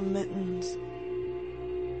myself some mittens,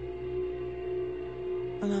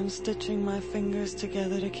 and I'm stitching my fingers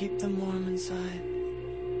together to keep them warm inside.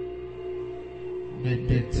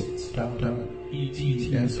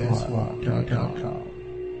 knitbits.etsy.com.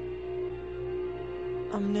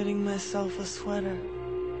 I'm knitting myself a sweater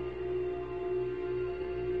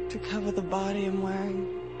to cover the body I'm wearing.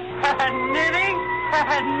 knitting,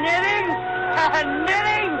 knitting,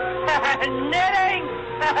 knitting, knitting,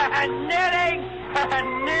 knitting,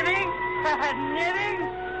 knitting,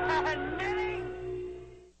 knitting.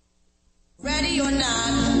 Ready or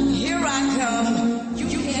not, here I come.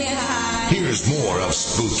 You can't hide. Here's more of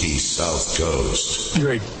Spooky South Coast.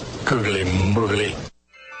 Great googly moogly.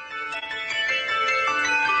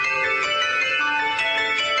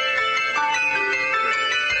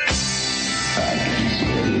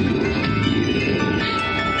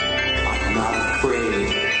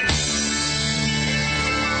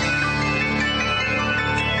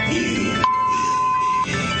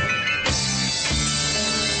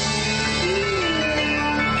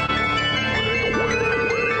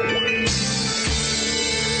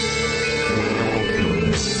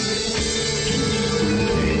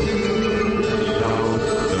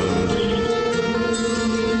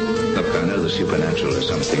 Supernatural is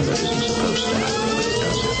something that isn't supposed to happen, but it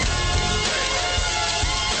does happen.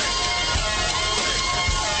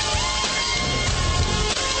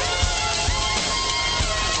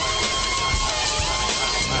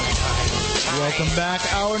 Welcome back.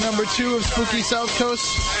 Hour number 2 of Spooky South Coast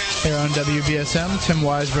here on WBSM. Tim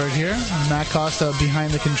Weisberg here. Matt Costa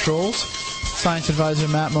behind the controls. Science advisor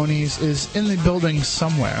Matt Moniz is in the building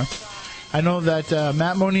somewhere. I know that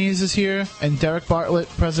Matt Moniz is here, and Derek Bartlett,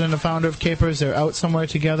 president and founder of Capers, they're out somewhere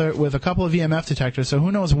together with a couple of EMF detectors, so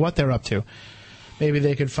who knows what they're up to. Maybe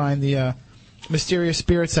they could find the mysterious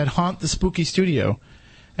spirits that haunt the spooky studio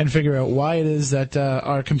and figure out why it is that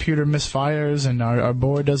our computer misfires and our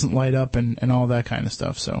board doesn't light up and all that kind of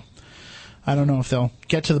stuff. So I don't know if they'll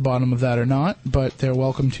get to the bottom of that or not, but they're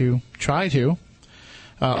welcome to try to.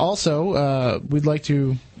 Also, we'd like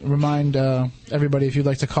to remind everybody, if you'd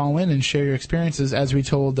like to call in and share your experiences, as we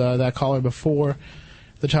told that caller before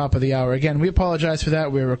the top of the hour. Again, we apologize for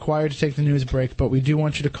that. We're required to take the news break, but we do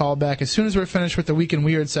want you to call back as soon as we're finished with the Week in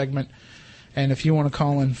Weird segment. And if you want to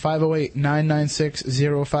call in,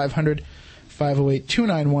 508-996-0500,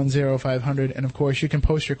 508-291-0500. And, of course, you can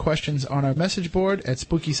post your questions on our message board at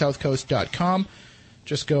SpookySouthCoast.com.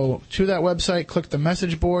 Just go to that website, click the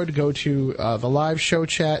message board, go to the live show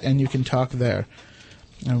chat, and you can talk there.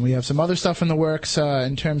 And we have some other stuff in the works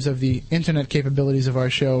in terms of the internet capabilities of our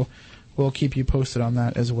show. We'll keep you posted on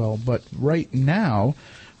that as well. But right now,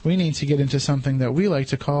 we need to get into something that we like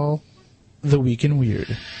to call the Week in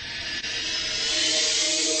Weird.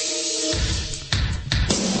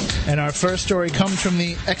 And our first story comes from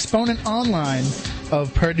the Exponent Online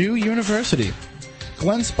of Purdue University.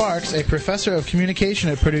 Glenn Sparks, a professor of communication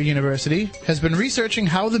at Purdue University, has been researching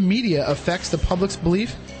how the media affects the public's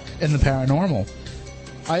belief in the paranormal.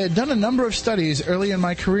 I had done a number of studies early in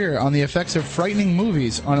my career on the effects of frightening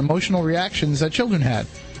movies on emotional reactions that children had,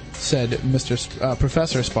 said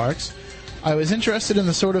Professor Sparks. I was interested in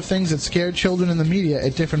the sort of things that scared children in the media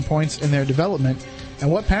at different points in their development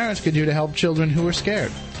and what parents could do to help children who were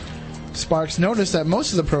scared. Sparks noticed that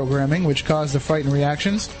most of the programming which caused the frightened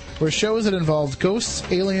reactions were shows that involved ghosts,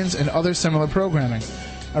 aliens, and other similar programming.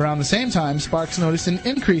 Around the same time, Sparks noticed an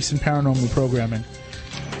increase in paranormal programming.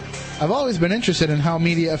 I've always been interested in how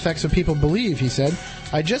media affects what people believe, he said.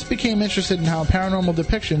 I just became interested in how paranormal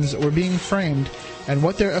depictions were being framed and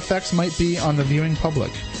what their effects might be on the viewing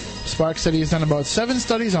public. Sparks said he has done about 7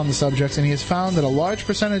 studies on the subject, and he has found that a large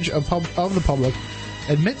percentage of the public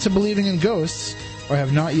admit to believing in ghosts or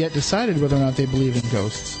have not yet decided whether or not they believe in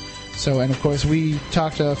ghosts. So, and of course, we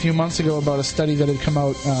talked a few months ago about a study that had come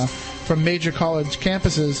out from major college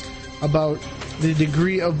campuses about the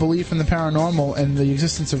degree of belief in the paranormal and the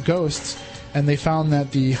existence of ghosts, and they found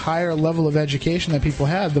that the higher level of education that people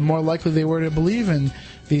had, the more likely they were to believe in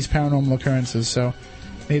these paranormal occurrences. So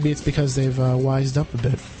maybe it's because they've wised up a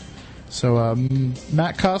bit. So,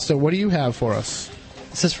 Matt Costa, what do you have for us?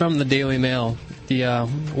 This is from the Daily Mail. The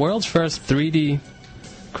world's first 3D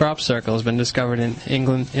crop circle has been discovered in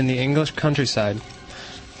England, in the English countryside.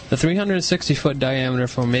 The 360-foot diameter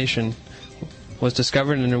formation was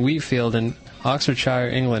discovered in a wheat field in Oxfordshire,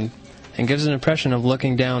 England, and gives an impression of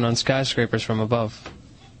looking down on skyscrapers from above.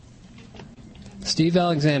 Steve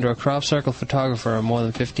Alexander, a crop circle photographer of more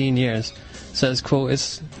than 15 years, says, quote,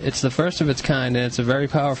 it's the first of its kind, and it's a very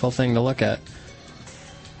powerful thing to look at.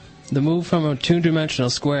 The move from a 2-dimensional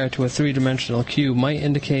square to a 3-dimensional cube might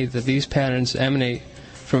indicate that these patterns emanate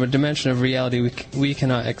from a dimension of reality we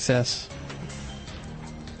cannot access.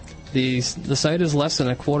 The site is less than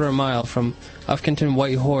a quarter of a mile from Uffington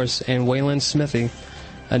White Horse and Wayland Smithy,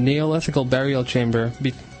 a Neolithical burial chamber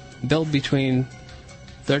built between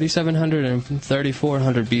 3700 and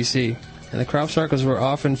 3400 BC, and the crop circles were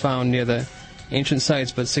often found near the ancient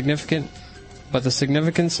sites, but the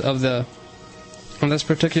significance of this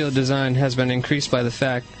particular design has been increased by the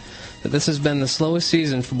fact that this has been the slowest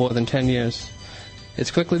season for more than 10 years.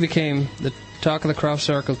 It's quickly became the talk of the crop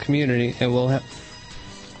circle community, and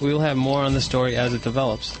we will have more on the story as it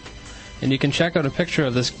develops. And you can check out a picture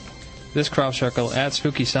of this crop circle at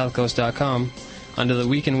SpookySouthCoast.com under the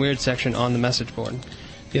Week in Weird section on the message board.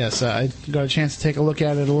 Yes, I got a chance to take a look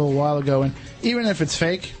at it a little while ago, and even if it's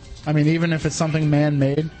fake, I mean, even if it's something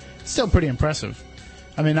man-made, it's still pretty impressive.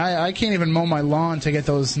 I mean, I can't even mow my lawn to get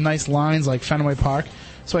those nice lines like Fenway Park,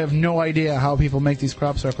 so I have no idea how people make these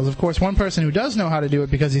crop circles. Of course, one person who does know how to do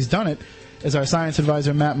it because he's done it is our science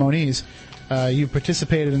advisor, Matt Moniz. You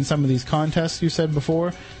participated in some of these contests, you said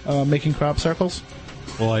before, making crop circles?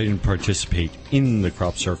 Well, I didn't participate in the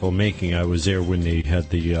crop circle making. I was there when they had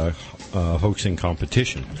the hoaxing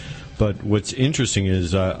competition. But what's interesting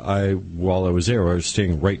is while I was there, I was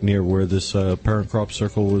staying right near where this parent crop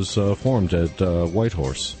circle was formed at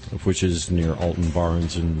Whitehorse, which is near Alton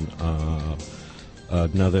Barnes and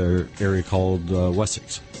another area called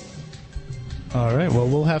Wessex. All right, well,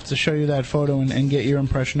 we'll have to show you that photo and get your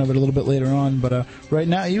impression of it a little bit later on. But right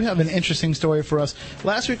now, you have an interesting story for us.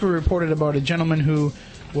 Last week, we reported about a gentleman who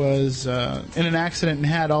was in an accident and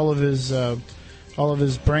had all of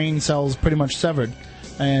his brain cells pretty much severed,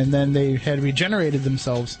 and then they had regenerated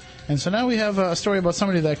themselves. And so now we have a story about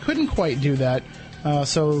somebody that couldn't quite do that.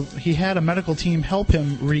 So he had a medical team help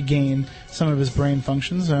him regain some of his brain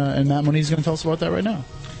functions, and Matt Moniz is going to tell us about that right now.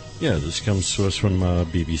 Yeah, this comes to us from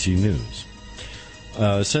BBC News.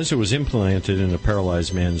 A sensor was implanted in a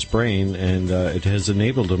paralyzed man's brain, and it has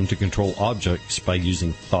enabled him to control objects by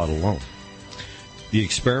using thought alone. The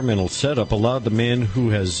experimental setup allowed the man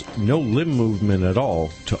who has no limb movement at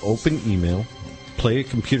all to open email, play a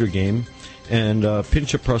computer game, and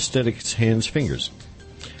pinch a prosthetic's hand's fingers.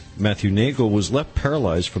 Matthew Nagel was left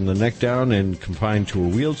paralyzed from the neck down and confined to a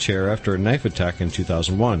wheelchair after a knife attack in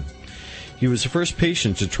 2001. He was the first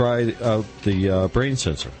patient to try out the brain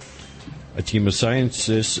sensor. A team of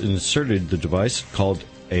scientists inserted the device, called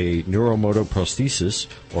a neuromotor prosthesis,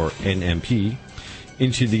 or NMP,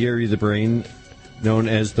 into the area of the brain known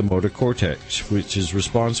as the motor cortex, which is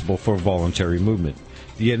responsible for voluntary movement.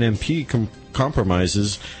 The NMP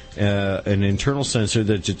compromises an internal sensor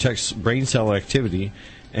that detects brain cell activity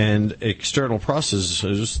and external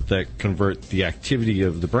processes that convert the activity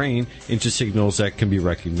of the brain into signals that can be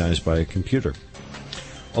recognized by a computer.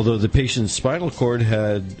 Although the patient's spinal cord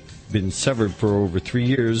had been severed for over 3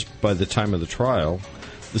 years by the time of the trial,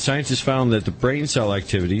 the scientists found that the brain cell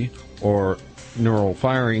activity, or neural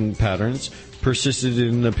firing patterns, persisted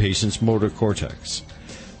in the patient's motor cortex.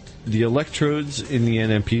 The electrodes in the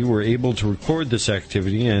NMP were able to record this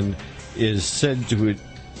activity and is sent to it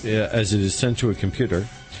as it is sent to a computer.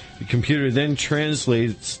 The computer then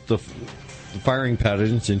translates the firing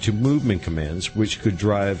patterns into movement commands, which could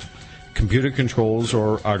drive computer controls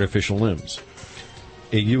or artificial limbs.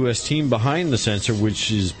 A U.S. team behind the sensor,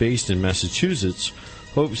 which is based in Massachusetts,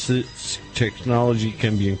 hopes that technology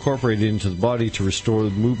can be incorporated into the body to restore the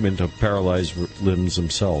movement of paralyzed limbs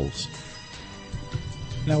themselves.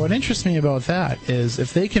 Now, what interests me about that is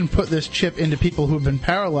if they can put this chip into people who've been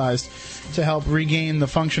paralyzed to help regain the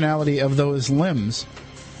functionality of those limbs,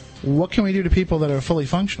 what can we do to people that are fully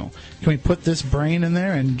functional? Can we put this brain in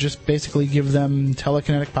there and just basically give them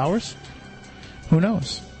telekinetic powers? Who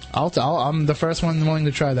knows? I'm the first one willing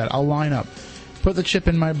to try that. I'll line up. Put the chip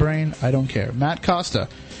in my brain. I don't care. Matt Costa,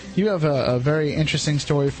 you have a very interesting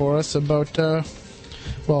story for us about,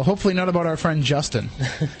 well, hopefully not about our friend Justin.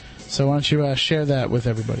 So why don't you share that with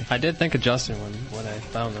everybody? I did think of Justin when I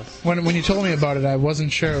found this. When you told me about it, I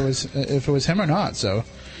wasn't sure if it was him or not. So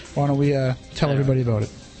why don't we tell everybody about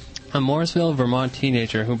it? A Morrisville, Vermont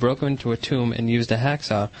teenager who broke into a tomb and used a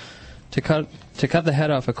hacksaw to cut the head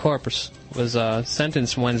off a corpse was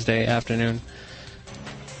sentenced Wednesday afternoon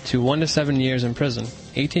to 1 to 7 years in prison.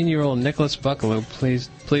 18-year-old Nicholas Bucklew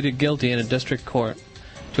pleaded guilty in a district court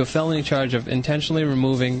to a felony charge of intentionally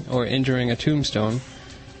removing or injuring a tombstone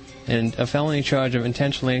and a felony charge of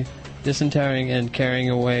intentionally disinterring and carrying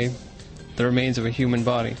away the remains of a human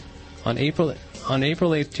body. On April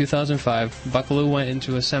 8, 2005, Bucklew went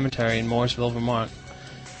into a cemetery in Morrisville, Vermont,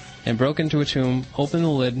 and broke into a tomb, opened the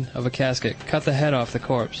lid of a casket, cut the head off the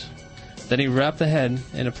corpse. Then he wrapped the head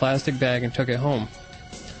in a plastic bag and took it home.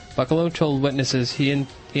 Bucklew told witnesses he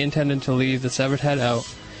intended to leave the severed head out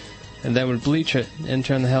and then would bleach it and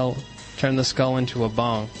turn the skull into a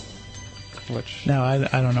bong. No, I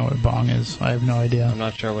don't know what a bong is. I have no idea. I'm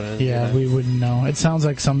not sure what it is. Yeah, either. we wouldn't know. It sounds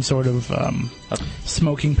like some sort of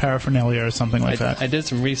smoking paraphernalia or something like that. I did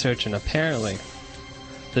some research, and apparently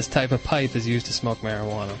this type of pipe is used to smoke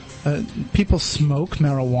marijuana. People smoke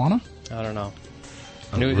marijuana? I don't know.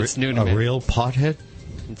 It's new to me. A real pothead?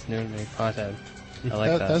 It's new to me, pothead. I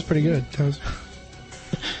like that. That's pretty good.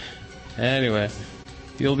 Anyway,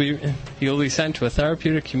 you'll be sent to a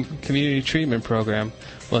therapeutic community treatment program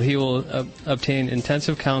where he will obtain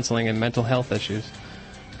intensive counseling and mental health issues.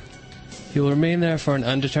 He will remain there for an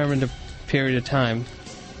undetermined period of time,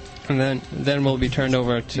 and then will be turned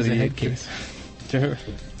over to the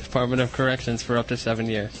Department of Corrections for up to 7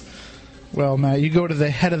 years. Well, Matt, you go to the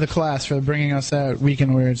head of the class for bringing us that Week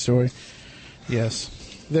in Weird story. Yes.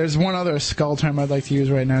 There's one other skull term I'd like to use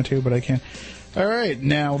right now, too, but I can't. All right,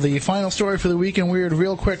 now the final story for the Week in Weird,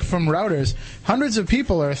 real quick from Routers. Hundreds of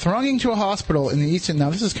people are thronging to a hospital in the eastern... Now,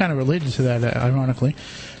 this is kind of related to that, ironically.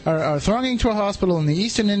 Are thronging to a hospital in the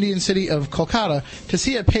eastern Indian city of Kolkata to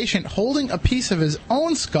see a patient holding a piece of his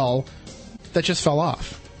own skull that just fell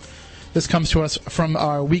off. This comes to us from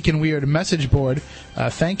our Week in Weird message board.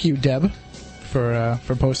 Thank you, Deb, for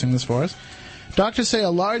posting this for us. Doctors say a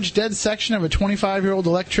large dead section of a 25-year-old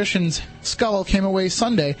electrician's skull came away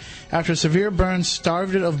Sunday after severe burns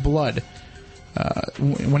starved it of blood.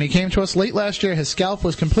 When he came to us late last year, his scalp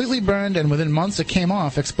was completely burned, and within months it came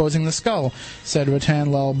off, exposing the skull, said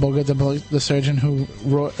Ratan Lal Boga, the surgeon who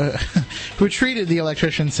treated the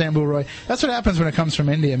electrician, Sambu Roy. That's what happens when it comes from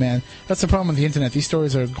India, man. That's the problem with the internet. These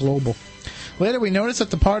stories are global. Later, we noticed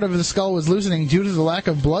that the part of the skull was loosening due to the lack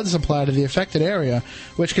of blood supply to the affected area,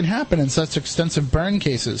 which can happen in such extensive burn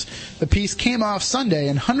cases. The piece came off Sunday,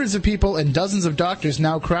 and hundreds of people and dozens of doctors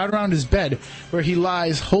now crowd around his bed, where he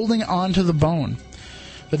lies holding on to the bone.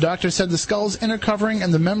 The doctor said the skull's inner covering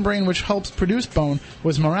and the membrane which helps produce bone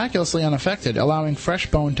was miraculously unaffected, allowing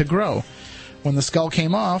fresh bone to grow. When the skull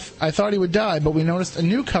came off, I thought he would die, but we noticed a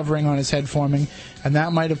new covering on his head forming, and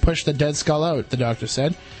that might have pushed the dead skull out, the doctor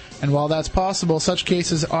said. And while that's possible, such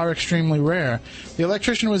cases are extremely rare. The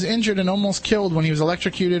electrician was injured and almost killed when he was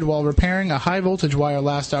electrocuted while repairing a high-voltage wire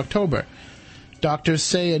last October. Doctors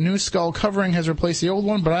say a new skull covering has replaced the old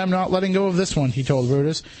one, but I am not letting go of this one, he told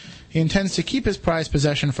Reuters. He intends to keep his prized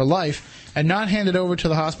possession for life and not hand it over to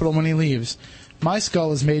the hospital when he leaves. My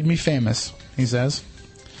skull has made me famous, he says.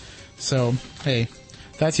 So, hey,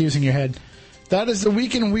 that's using your head. That is the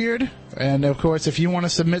Week in Weird, and of course, if you want to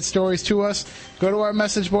submit stories to us, go to our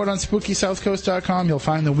message board on SpookySouthCoast.com. You'll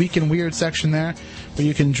find the Week in Weird section there, where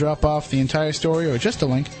you can drop off the entire story or just a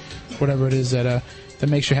link, whatever it is that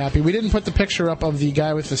makes you happy. We didn't put the picture up of the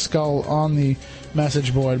guy with the skull on the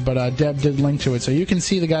message board, but Deb did link to it, so you can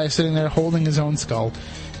see the guy sitting there holding his own skull,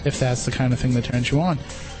 if that's the kind of thing that turns you on.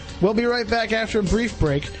 We'll be right back after a brief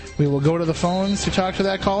break. We will go to the phones to talk to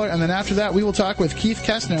that caller, and then after that, we will talk with Keith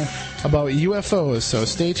Kestner about UFOs. So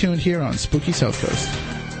stay tuned here on Spooky South Coast.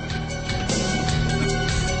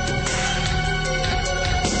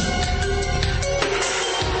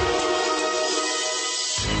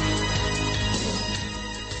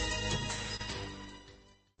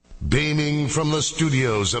 Beaming from the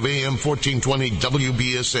studios of AM 1420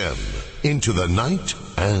 WBSM into the night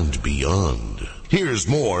and beyond. Here's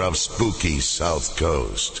more of Spooky South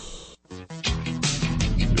Coast.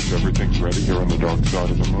 Is everything ready here on the dark side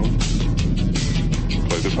of the moon?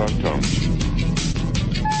 Play the bagtones.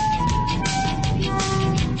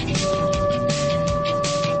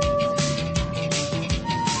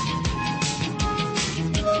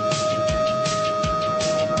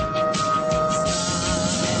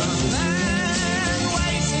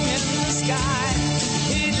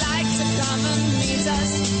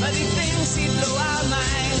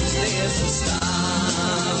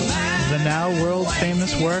 The now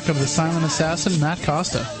world-famous work of the silent assassin, Matt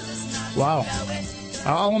Costa. Wow.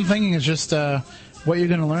 All I'm thinking is just what you're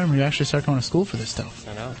going to learn when you actually start going to school for this stuff.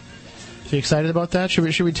 I know. So you excited about that? Should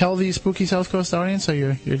we tell the Spooky South Coast audience that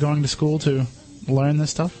you're going to school to learn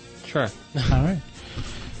this stuff? Sure. All right.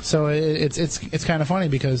 So it's kind of funny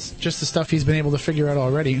because just the stuff he's been able to figure out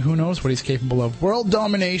already, who knows what he's capable of. World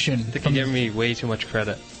domination. They can give me way too much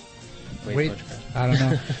credit. Way too much credit. I don't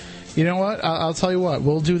know. You know what? I'll tell you what.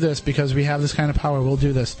 We'll do this because we have this kind of power. We'll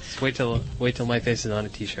do this. Just wait till my face is on a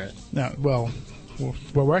T-shirt. No, well,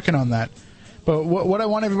 we're working on that. But what I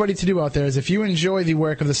want everybody to do out there is if you enjoy the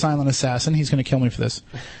work of the silent assassin, he's going to kill me for this.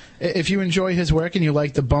 If you enjoy his work and you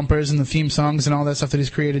like the bumpers and the theme songs and all that stuff that he's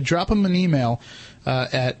created, drop him an email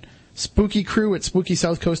at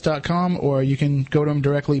spookycrew@spookysouthcoast.com, or you can go to him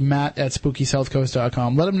directly,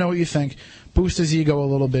 matt@spookysouthcoast.com. Let him know what you think. Boost his ego a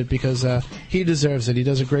little bit because he deserves it. He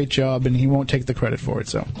does a great job, and he won't take the credit for it.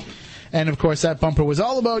 So, and, of course, that bumper was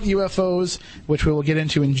all about UFOs, which we will get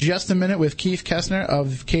into in just a minute with Keith Kessner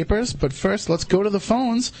of Capers. But first, let's go to the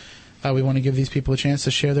phones. We want to give these people a chance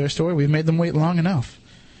to share their story. We've made them wait long enough.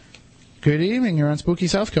 Good evening. You're on Spooky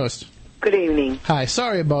South Coast. Good evening. Hi.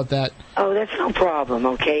 Sorry about that. Oh, that's no problem,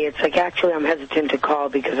 okay? It's like, actually, I'm hesitant to call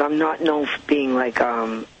because I'm not known for being, like,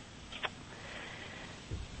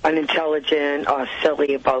 unintelligent or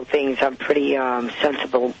silly about things. I'm pretty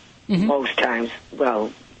sensible most times,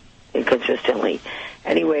 well, inconsistently.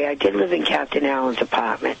 Anyway, I did live in Captain Allen's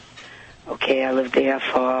apartment. Okay, I lived there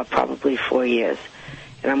for probably 4 years.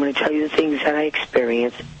 And I'm going to tell you the things that I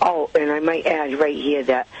experienced. Oh, and I might add right here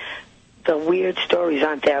that the weird stories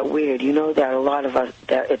aren't that weird. You know that a lot of us,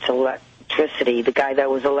 that it's electricity. The guy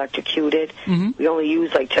that was electrocuted, we only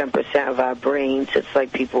use like 10% of our brains. It's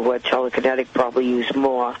like people who are telekinetic probably use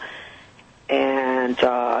more. And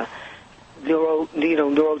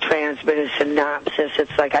neurotransmitters, synapses,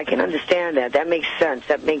 it's like I can understand that. That makes sense.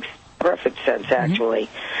 That makes perfect sense, actually.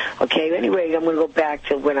 Okay, anyway, I'm going to go back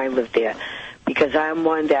to when I lived there because I'm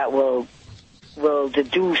one that will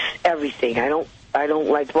deduce everything. I don't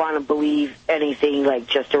like want to believe anything like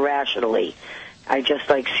just irrationally. I just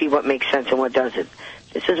like see what makes sense and what doesn't.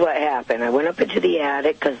 This is what happened. I went up into the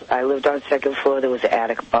attic because I lived on the second floor. There was an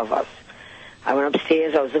attic above us. I went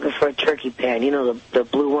upstairs. I was looking for a turkey pan. You know, the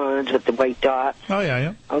blue ones with the white dot. Oh,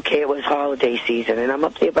 yeah. Okay, it was holiday season, and I'm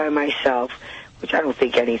up there by myself, which I don't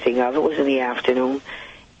think anything of. It was in the afternoon,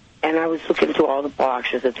 and I was looking through all the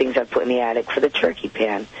boxes of things I put in the attic for the turkey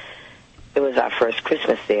pan. It was our first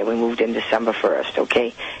Christmas there. We moved in December 1st,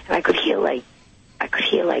 okay? And I could hear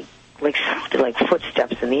sounded like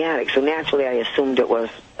footsteps in the attic. So naturally I assumed it was,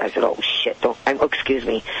 I said, oh, shit, excuse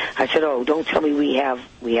me. I said, oh, don't tell me we have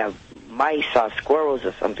mice or squirrels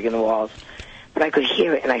or something in the walls. But I could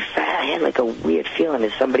hear it, and I had like a weird feeling.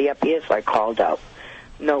 There's somebody up here, so I called out.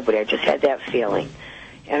 Nobody. I just had that feeling.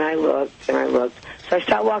 And I looked. So I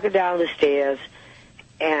started walking down the stairs,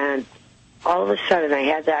 and all of a sudden I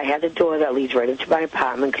had the door that leads right into my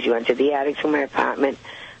apartment because you enter the attic from my apartment.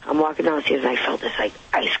 I'm walking downstairs, and I felt this like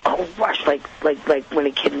ice cold rush, like when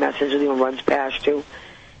a kid messes with you and runs past you.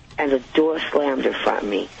 And the door slammed in front of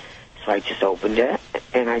me. So I just opened it,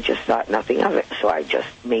 and I just thought nothing of it. So I just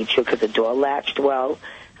made sure, because the door latched well,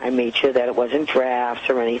 I made sure that it wasn't drafts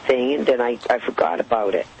or anything, and then I forgot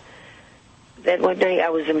about it. Then one night I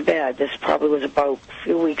was in bed. This probably was about a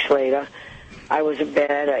few weeks later. I was in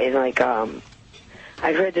bed, and I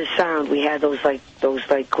heard the sound. We had those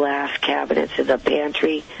glass cabinets in the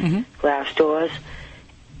pantry, glass doors,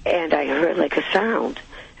 and I heard like a sound.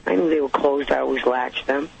 I knew they were closed. I always latched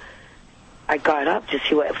them. I got up to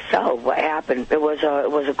see what happened. It was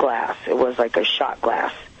a glass. It was like a shot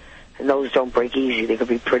glass, and those don't break easy. They could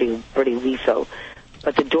be pretty lethal.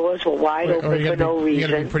 But the doors were wide open for no reason. You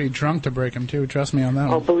got to be pretty drunk to break them too. Trust me on that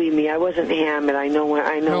one. Oh, believe me, I wasn't hammered. I know.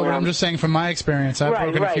 No, but I'm just saying from my experience. I've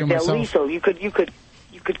broken a few myself. They're lethal. You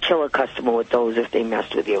could kill a customer with those if they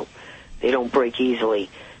messed with you. They don't break easily.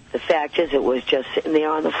 The fact is, it was just sitting there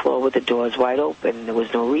on the floor with the doors wide open. There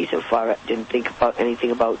was no reason for it. Didn't think about anything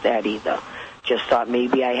about that either. just thought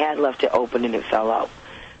maybe I had left it open and it fell out,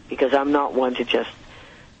 because I'm not one to just,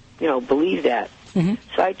 believe that. Mm-hmm.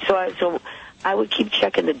 So I would keep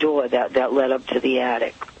checking the door that led up to the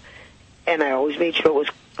attic, and I always made sure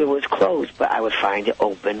it was closed, but I would find it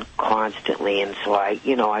open constantly, and so I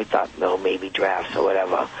thought, well, maybe drafts or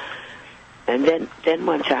whatever. And then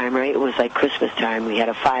one time, right, it was like Christmas time. We had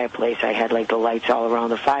a fireplace. I had like the lights all around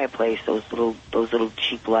the fireplace, those little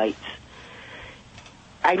cheap lights.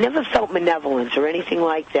 I never felt malevolence or anything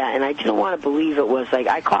like that, and I didn't want to believe it was like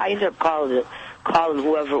I ended up calling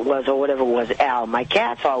whoever it was or whatever it was Al. My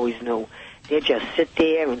cats always knew. They'd just sit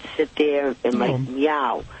there and like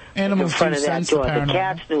meow Animals in front of that sense door. the The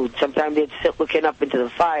cats knew. Sometimes they'd sit looking up into the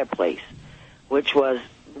fireplace, which was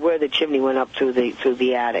where the chimney went up through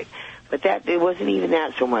the attic. But it wasn't even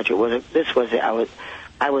that so much. This was it.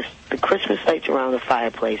 I was the Christmas lights around the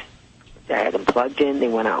fireplace. I had them plugged in. They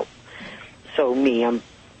went out. So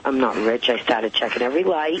I'm not rich. I started checking every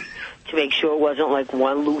light to make sure it wasn't like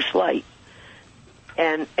one loose light.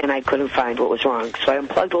 And I couldn't find what was wrong. So I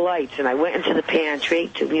unplugged the lights and I went into the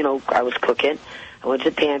pantry I was cooking. I went to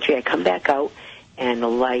the pantry. I come back out and the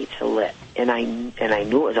lights are lit. And I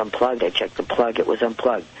knew it was unplugged. I checked the plug. It was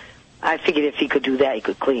unplugged. I figured if he could do that, he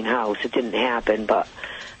could clean house. It didn't happen, but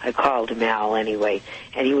I called him Al anyway.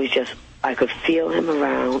 And he was I could feel him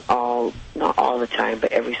around not all the time,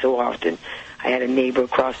 but every so often. I had a neighbor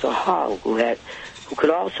across the hall who could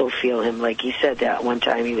also feel him. Like he said that one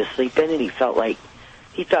time he was sleeping and he thought it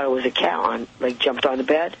was a cat jumped on the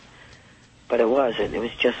bed, but it wasn't. It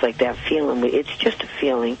was just like that feeling. It's just a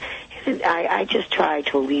feeling. And I just tried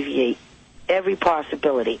to alleviate every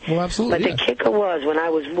possibility. Well, absolutely. But the kicker was when I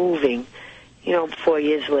was moving, 4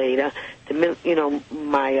 years later,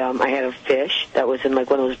 I had a fish that was in like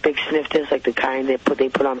one of those big snifters, like the kind they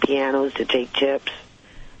put on pianos to take tips.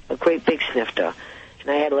 A great big snifter.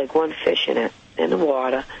 And I had like one fish in it, in the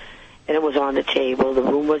water, and it was on the table. The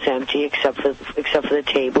room was empty except for the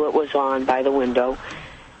table. It was on by the window.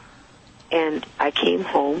 And I came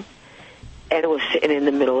home, and it was sitting in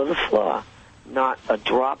the middle of the floor. Not a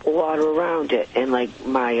drop of water around it. And like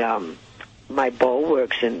my beau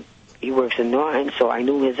works in Norton, so I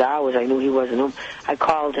knew his hours. I knew he wasn't home. I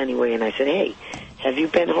called anyway, and I said, hey, have you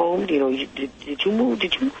been home? Did you move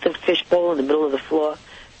the fish bowl in the middle of the floor?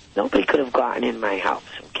 Nobody could have gotten in my house,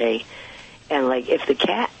 okay? And like if the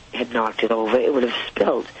cat had knocked it over, it would have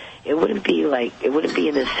spilled. It wouldn't be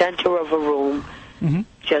in the center of a room,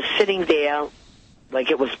 just sitting there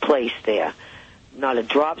like it was placed there. Not a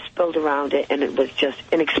drop spilled around it, and it was just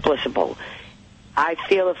inexplicable. I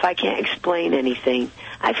feel if I can't explain anything,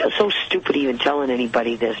 I feel so stupid even telling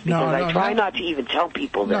anybody this, because I try not to even tell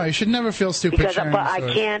people this. No, you should never feel stupid. But I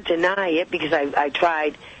can't deny it, because I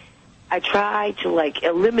tried to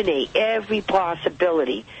eliminate every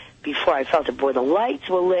possibility before I felt it. Boy, the lights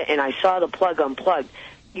were lit and I saw the plug unplugged.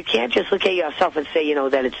 You can't just look at yourself and say,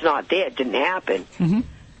 that it's not there. It didn't happen. Mm-hmm.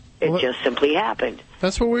 It just simply happened.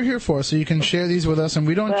 That's what we're here for, so you can share these with us, and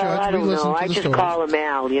we don't judge. I don't know. I just call him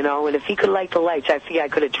Al, and if he could light the lights, I think I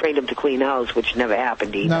could have trained him to clean house, which never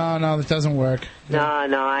happened either. No, that doesn't work. No,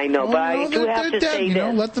 I know, but I do have to say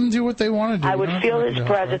this. Let them do what they want to do. I would feel his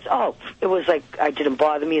presence. It was like it didn't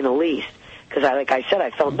bother me in the least, because like I said,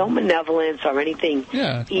 I felt no malevolence or anything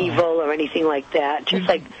evil or anything like that.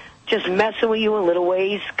 Just messing with you in little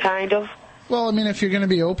ways, kind of. Well, I mean, if you're going to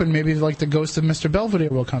be open, maybe like the ghost of Mr. Belvedere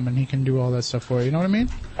will come and he can do all that stuff for you. You know what I mean?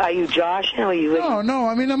 Are you Josh? How are you? No.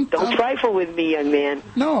 I mean, Don't trifle with me, young man.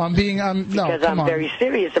 No, because I'm very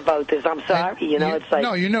serious about this. I'm sorry. It's like.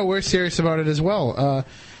 No, we're serious about it as well.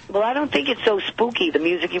 Well, I don't think it's so spooky. The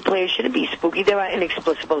music you play shouldn't be spooky. There are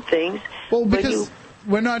inexplicable things. Well, because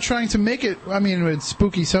we're not trying to make it, it's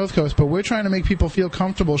spooky South Coast, but we're trying to make people feel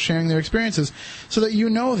comfortable sharing their experiences so that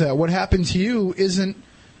that what happened to you isn't,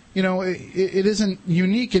 it isn't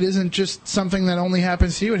unique. It isn't just something that only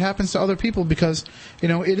happens to you. It happens to other people because,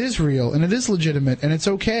 it is real and it is legitimate and it's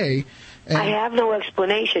okay. And I have no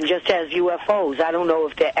explanation, just as UFOs. I don't know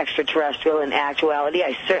if they're extraterrestrial in actuality.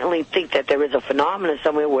 I certainly think that there is a phenomenon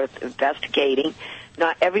somewhere worth investigating.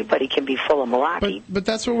 Not everybody can be full of malarkey. But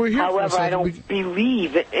that's what we're here for. However, I don't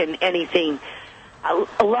believe in anything.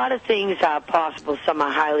 A lot of things are possible. Some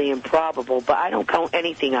are highly improbable, but I don't count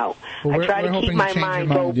anything out. I try to keep my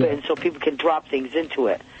mind open so people can drop things into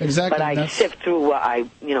it. Exactly. But I sift through what I,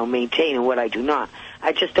 maintain and what I do not.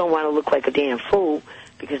 I just don't want to look like a damn fool,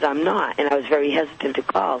 because I'm not, and I was very hesitant to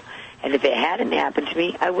call. And if it hadn't happened to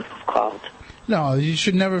me, I would have called. No, you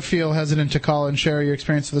should never feel hesitant to call and share your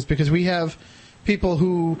experience with us, because we have people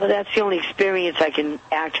who... Well, that's the only experience I can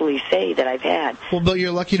actually say that I've had. Well, but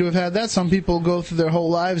you're lucky to have had that. Some people go through their whole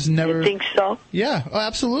lives and never... You think so? Yeah,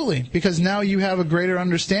 absolutely. Because now you have a greater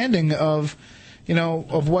understanding of,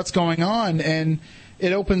 of what's going on, and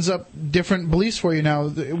it opens up different beliefs for you now.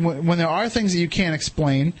 When there are things that you can't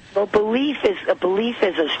explain... Well, belief is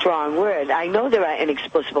a strong word. I know there are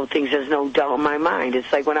inexplicable things. There's no doubt in my mind.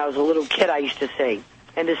 It's like when I was a little kid, I used to say,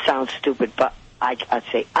 and this sounds stupid, but I'd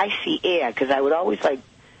say, I see air, because I would always,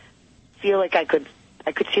 feel like I could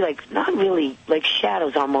see, not really, like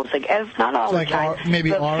shadows almost, not all the time, maybe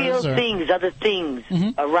but auras feel things, other things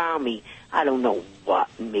around me. I don't know what,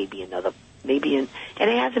 and it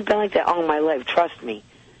hasn't been like that all my life, trust me.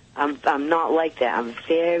 I'm not like that. I'm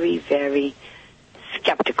very, very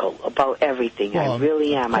skeptical about everything. Well, I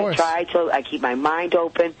really am. I keep my mind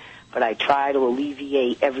open, but I try to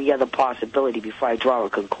alleviate every other possibility before I draw a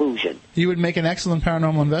conclusion. You would make an excellent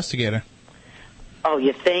paranormal investigator. Oh,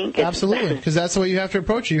 you think? Absolutely, because that's the way you have to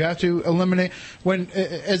approach it. You have to eliminate,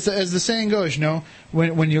 as the saying goes,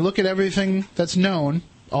 when you look at everything that's known,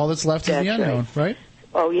 all that's left is the unknown, right?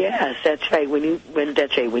 Oh, yes, that's right. When you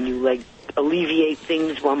alleviate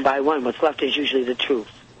things one by one, what's left is usually the truth.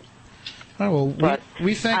 Oh, well,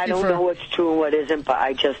 we thank you I don't know what's true and what isn't, but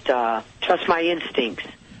I just trust my instincts.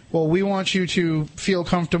 Well, we want you to feel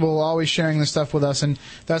comfortable always sharing this stuff with us, and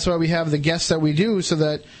that's why we have the guests that we do, so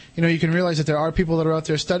that you can realize that there are people that are out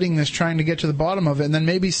there studying this, trying to get to the bottom of it, and then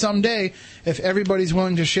maybe someday, if everybody's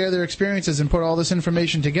willing to share their experiences and put all this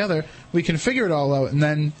information together, we can figure it all out, and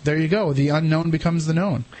then there you go. The unknown becomes the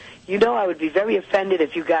known. I would be very offended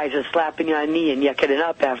if you guys are slapping your knee and yucking it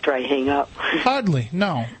up after I hang up. Hardly.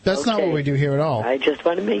 No. That's not what we do here at all. I just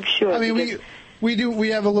want to make sure. I mean, we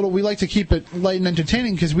have we like to keep it light and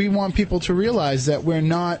entertaining because we want people to realize that we're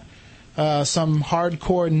not some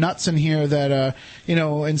hardcore nuts in here that,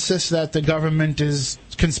 insist that the government is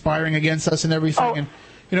conspiring against us and everything.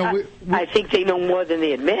 And, I think they know more than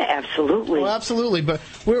they admit, absolutely. Well, absolutely, but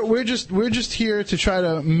we're just here to try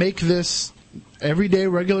to make this everyday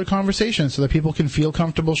regular conversation so that people can feel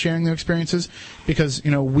comfortable sharing their experiences because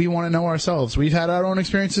we want to know ourselves. We've had our own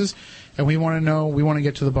experiences and we want to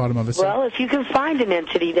get to the bottom of it. Well, if you can find an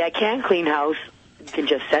entity that can clean house, you can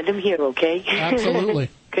just send them here, okay? Absolutely.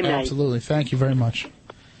 Good night. Absolutely. Thank you very much.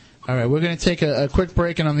 All right, we're going to take a quick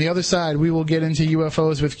break, and on the other side we will get into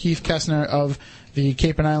UFOs with Keith Kessner of the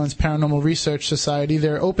Cape and Islands Paranormal Research Society.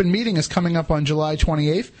 Their open meeting is coming up on July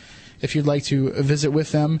 28th. If you'd like to visit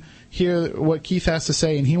with them, hear what Keith has to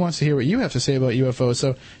say, and he wants to hear what you have to say about UFOs.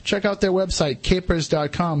 So check out their website,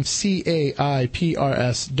 capers.com, CAIPRS.com,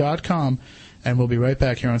 and we'll be right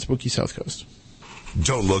back here on Spooky South Coast.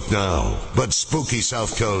 Don't look now, but Spooky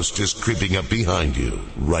South Coast is creeping up behind you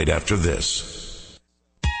right after this.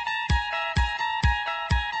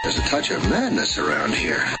 There's a touch of madness around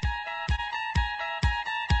here.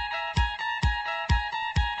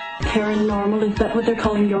 Paranormal, is that what they're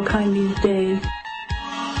calling your kind these days?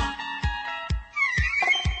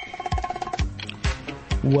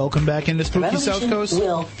 Welcome back into Spooky South Coast.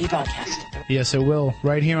 Will be broadcast. Yes, it will.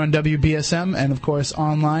 Right here on WBSM and, of course,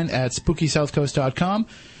 online at SpookySouthCoast.com.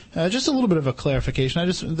 Just a little bit of a clarification.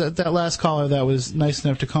 That last caller that was nice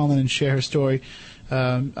enough to call in and share her story,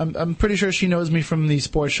 I'm pretty sure she knows me from the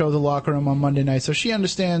sports show, The Locker Room, on Monday night, so she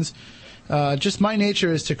understands. Just my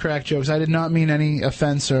nature is to crack jokes. I did not mean any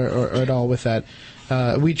offense or at all with that.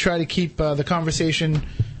 We try to keep the conversation,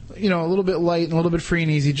 a little bit light and a little bit free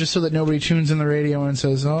and easy, just so that nobody tunes in the radio and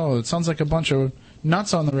says, "Oh, it sounds like a bunch of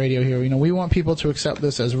nuts on the radio here." We want people to accept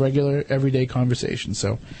this as regular, everyday conversation.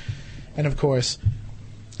 So, and of course,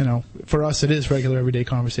 for us, it is regular, everyday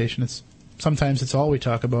conversation. Sometimes it's all we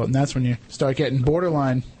talk about, and that's when you start getting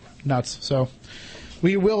borderline nuts. So.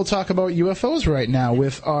 We will talk about UFOs right now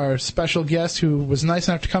with our special guest who was nice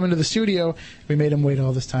enough to come into the studio. We made him wait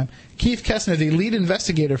all this time. Keith Kessner, the lead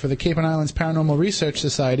investigator for the Cape and Islands Paranormal Research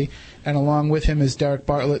Society, and along with him is Derek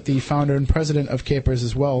Bartlett, the founder and president of Capers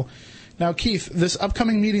as well. Now, Keith, this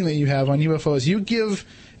upcoming meeting that you have on UFOs, you give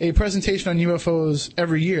a presentation on UFOs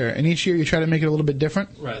every year, and each year you try to make it a little bit different?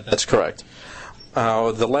 Right, that's correct.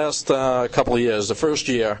 The last couple of years, the first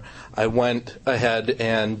year, I went ahead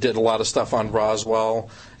and did a lot of stuff on Roswell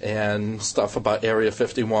and stuff about Area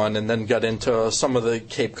 51, and then got into some of the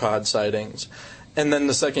Cape Cod sightings. And then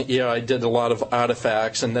the second year, I did a lot of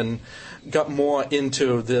artifacts, and then got more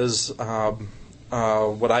into this, what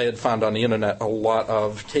I had found on the internet, a lot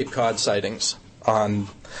of Cape Cod sightings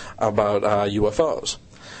about UFOs.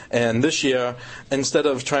 And this year, instead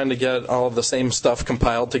of trying to get all of the same stuff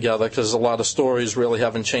compiled together, because a lot of stories really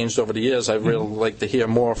haven't changed over the years, I really like to hear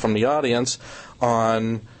more from the audience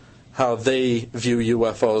on how they view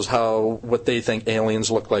UFOs, what they think aliens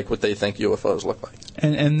look like, what they think UFOs look like.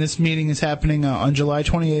 And this meeting is happening on July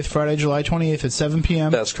 28th, Friday, July 28th at 7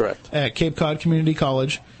 p.m. That's correct. At Cape Cod Community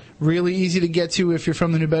College. Really easy to get to if you're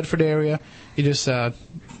from the New Bedford area. You just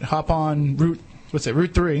hop on Route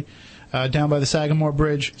 3, down by the Sagamore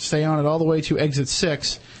Bridge, stay on it all the way to exit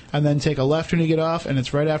 6, and then take a left when you get off, and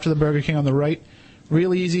it's right after the Burger King on the right.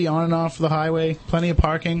 Real easy, on and off the highway, plenty of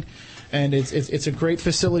parking, and it's a great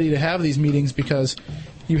facility to have these meetings because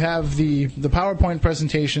you have the PowerPoint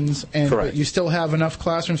presentations, and you still have enough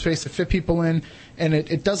classroom space to fit people in, and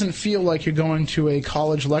it doesn't feel like you're going to a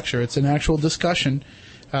college lecture. It's an actual discussion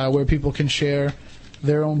where people can share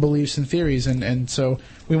their own beliefs and theories, and so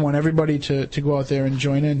we want everybody to go out there and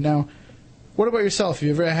join in. Now, what about yourself? Have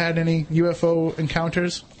you ever had any UFO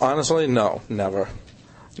encounters? Honestly, no, never.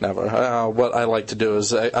 What I like to do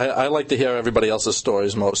is I like to hear everybody else's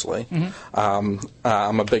stories mostly. Mm-hmm.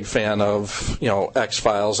 I'm a big fan of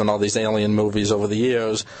X-Files and all these alien movies over the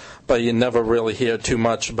years, but you never really hear too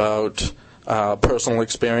much about personal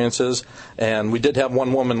experiences. And we did have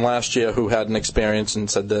one woman last year who had an experience and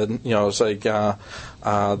said that it's like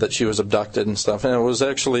that she was abducted and stuff. And it was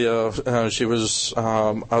actually she was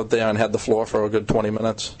out there and had the floor for a good 20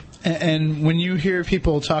 minutes. And when you hear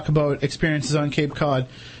people talk about experiences on Cape Cod,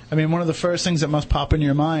 I mean, one of the first things that must pop in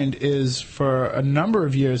your mind is for a number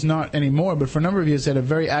of years, not anymore, but for a number of years, they had a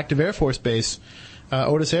very active Air Force base,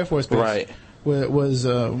 Otis Air Force Base. Right. Was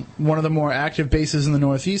one of the more active bases in the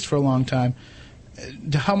Northeast for a long time.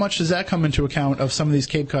 How much does that come into account of some of these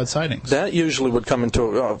Cape Cod sightings? That usually would come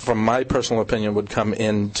into, from my personal opinion, would come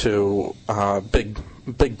into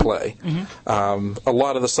big play. Mm-hmm. A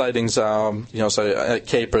lot of the sightings, say at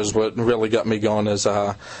Capers, what really got me going is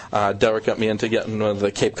Derek got me into getting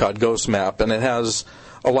the Cape Cod Ghost Map, and it has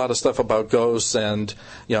a lot of stuff about ghosts and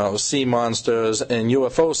sea monsters and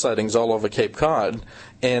UFO sightings all over Cape Cod,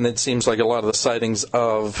 and it seems like a lot of the sightings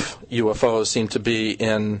of UFOs seem to be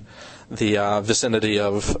in the vicinity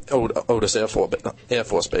of Otis Air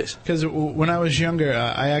Force Base. Because when I was younger,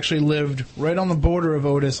 I actually lived right on the border of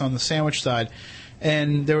Otis on the Sandwich side,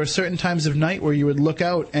 and there were certain times of night where you would look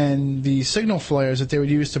out and the signal flares that they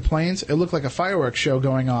would use to planes, it looked like a fireworks show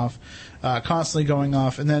going off, constantly going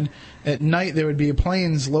off. And then at night there would be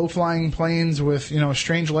planes, low-flying planes with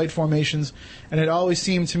strange light formations, and it always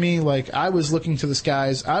seemed to me like I was looking to the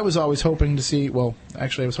skies. I was always hoping to see, well,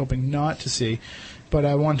 actually I was hoping not to see, but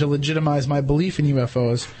I wanted to legitimize my belief in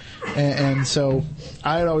UFOs. And so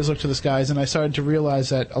I had always looked to the skies, and I started to realize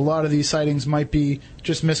that a lot of these sightings might be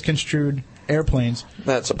just misconstrued airplanes.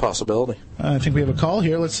 That's a possibility. I think we have a call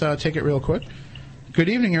here. Let's take it real quick. Good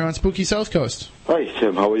evening. You're on Spooky South Coast. Hi,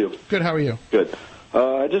 Tim. How are you? Good. How are you? Good.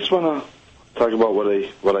 I just want to talk about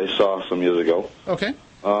what I saw some years ago. Okay.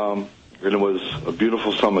 And it was a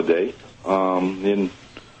beautiful summer day. And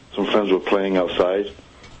some friends were playing outside,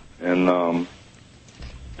 and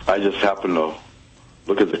I just happened to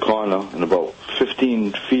look at the corner, and about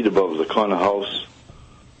 15 feet above the corner house,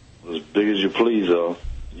 as big as you please, a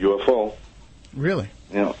UFO. Really?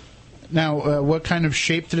 Yeah. Now, what kind of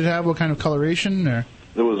shape did it have? What kind of coloration? Or?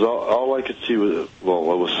 It was all I could see was,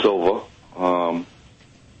 well, it was silver.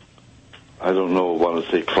 I don't know, I want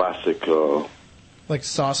to say classic. Like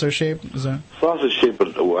saucer shape? Is that? Saucer shape, but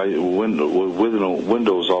with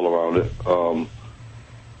windows all around it.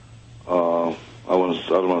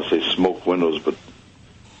 I don't want to say smoke windows, but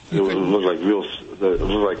it looked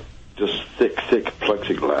like just thick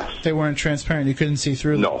plexiglass. They weren't transparent. You couldn't see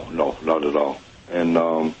through them. No, not at all. And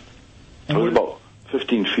it was about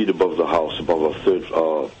 15 feet above the house, above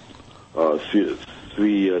a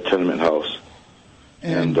three tenement house.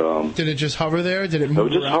 And did it just hover there? Did it move? It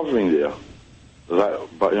was just around? hovering there.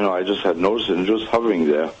 But I just had noticed it, and it was hovering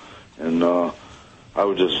there. And I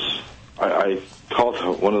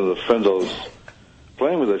called one of the friends I was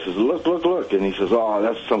playing with. I says, look. And he says, oh,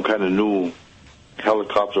 that's some kind of new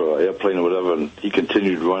helicopter or airplane or whatever. And he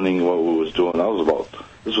continued running what we was doing.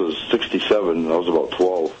 This was 67. I was about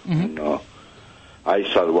 12. Mm-hmm. And I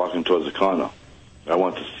started walking towards the corner. I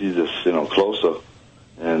wanted to see this, closer.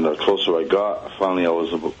 And the closer I got, finally I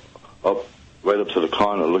was right up to the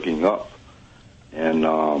corner looking up. And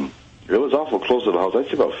it was awful close to the house. I'd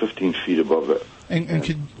say about 15 feet above it. And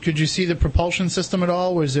could you see the propulsion system at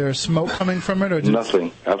all? Was there smoke coming from it? Or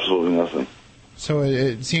nothing. Absolutely nothing. So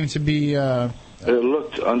it seemed to be... It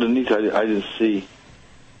looked underneath. I didn't see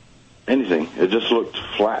anything. It just looked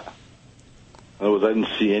flat. In other words, I didn't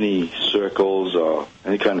see any circles or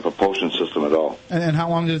any kind of propulsion system at all. And how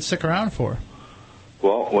long did it stick around for?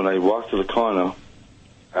 Well, when I walked to the corner,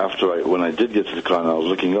 when I did get to the corner, I was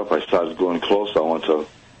looking up. I started going closer. I wanted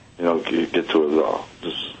to, get to it.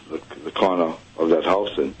 Just the corner of that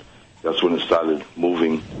house, and that's when it started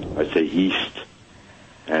moving, I'd say, east.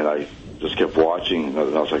 And I just kept watching,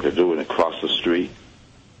 nothing else I could do, and it crossed the street.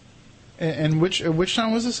 And which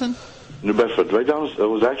town was this in? New Bedford, right down. It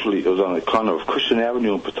was on the corner of Christian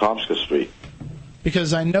Avenue and Potomska Street.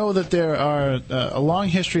 Because I know that there are a long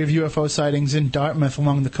history of UFO sightings in Dartmouth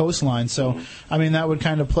along the coastline, so, I mean, that would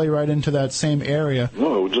kind of play right into that same area.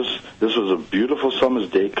 No, this was a beautiful summer's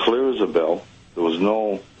day, clear as a bell. There was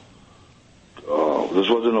no, this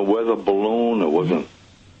wasn't a weather balloon,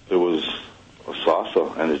 it was a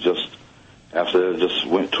saucer, and it just, after that, it just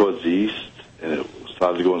went towards the east, and it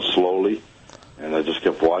started going slowly, and I just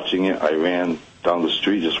kept watching it. I ran down the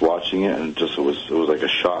street just watching it, and it was like a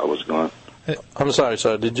shot. It was gone. I'm sorry,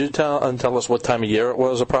 sir. Did you tell us what time of year it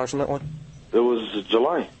was approximately? It was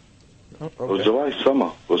July. Oh, okay. It was July,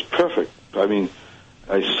 summer. It was perfect. I mean,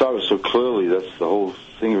 I saw it so clearly. That's the whole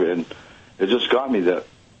thing of it. And it just got me that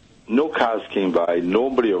no cars came by,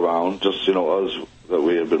 nobody around, just, us that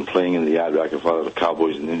we had been playing in the yard back and forth, the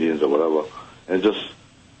Cowboys and Indians or whatever. And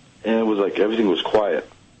it was like everything was quiet.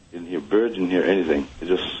 You didn't hear birds, you didn't hear anything. It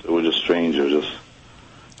was just strange.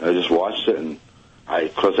 I just watched it, and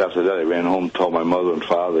of course, after that, I ran home and told my mother and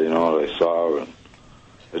father, what I saw, and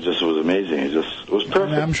it was amazing. It was perfect.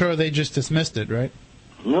 And I'm sure they just dismissed it, right?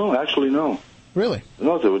 No, actually, no. Really?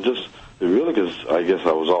 No, because I guess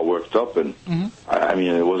I was all worked up, and I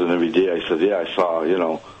mean, it wasn't every day. I said, yeah, I saw,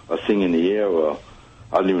 a thing in the air.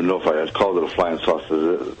 I don't even know if I had called it a flying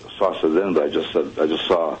saucer then, but I just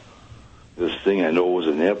saw this thing. I know it was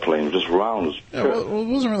an airplane, just round. It was well, it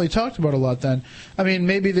wasn't really talked about a lot then. I mean,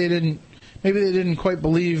 maybe they didn't quite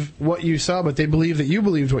believe what you saw, but they believed that you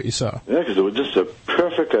believed what you saw. Yeah, because it was just a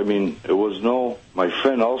perfect, it was my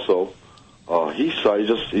friend also, he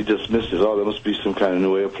dismissed it. Oh, there must be some kind of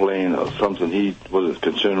new airplane or something. He wasn't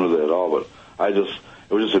concerned with it at all, but it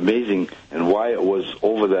was just amazing. And why it was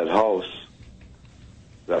over that house,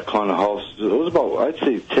 that corner house, it was about, I'd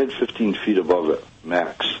say, 10, 15 feet above it,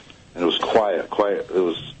 max. And it was quiet. It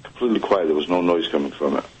was completely quiet. There was no noise coming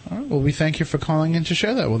from it. All right, well, we thank you for calling in to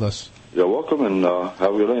share that with us. You're welcome, and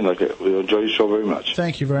have a good night. We enjoy your show very much.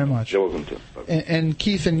 Thank you very much. You're welcome, Tim. And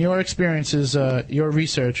Keith, in your experiences, your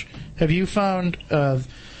research, have you found,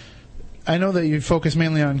 I know that you focus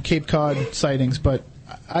mainly on Cape Cod sightings, but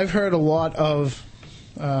I've heard a lot of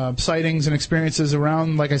sightings and experiences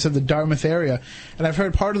around, like I said, the Dartmouth area, and I've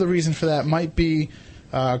heard part of the reason for that might be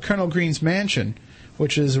Colonel Green's mansion,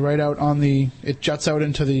 which is right out on it juts out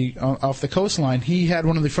into off the coastline. He had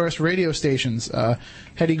one of the first radio stations.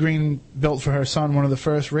 Hetty Green built for her son one of the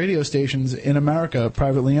first radio stations in America,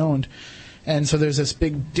 privately owned. And so there's this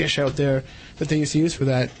big dish out there that they used to use for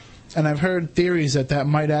that. And I've heard theories that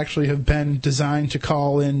might actually have been designed to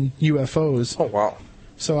call in UFOs. Oh, wow.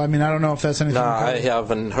 So, I mean, I don't know if that's anything. No, I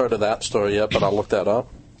haven't heard of that story yet, but I'll look that up.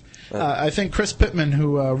 I think Chris Pittman,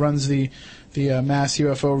 who runs the Mass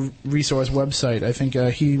UFO Resource website, I think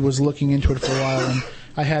he was looking into it for a while, and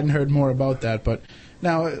I hadn't heard more about that. But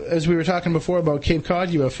now, as we were talking before about Cape Cod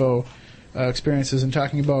UFO experiences and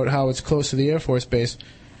talking about how it's close to the Air Force Base,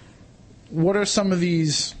 what are some of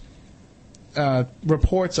these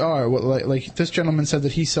reports are? Like this gentleman said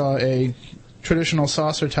that he saw a traditional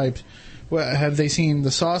saucer type. Have they seen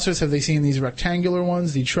the saucers? Have they seen these rectangular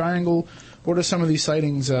ones, the triangle? What are some of these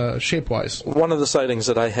sightings shape-wise? One of the sightings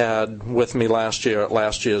that I had with me last year at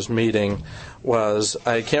last year's meeting was,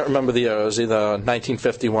 I can't remember the year, it was either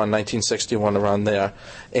 1951, 1961, around there,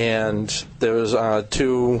 and there was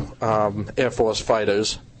two Air Force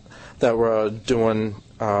fighters that were doing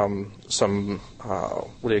some,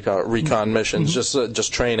 recon missions,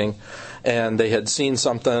 just training, and they had seen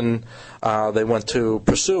something, they went to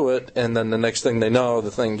pursue it, and then the next thing they know, the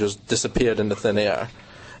thing just disappeared into thin air.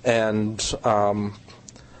 And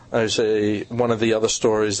I say one of the other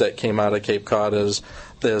stories that came out of Cape Cod is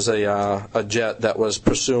there's a jet that was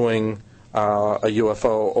pursuing a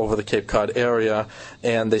UFO over the Cape Cod area,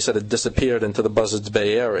 and they said it disappeared into the Buzzards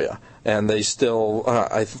Bay area. And they still,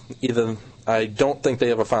 I don't think they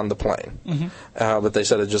ever found the plane, but they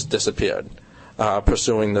said it just disappeared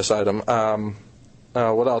pursuing this item.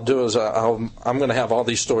 What I'll do is I'm going to have all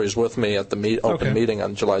these stories with me at the open meeting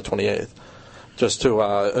on July 28th. Just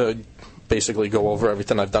to basically go over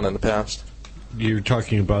everything I've done in the past. You're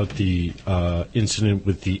talking about the incident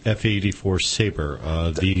with the F-84 Sabre.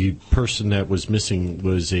 The person that was missing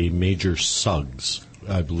was a Major Suggs,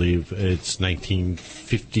 I believe. It's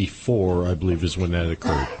 1954, I believe, is when that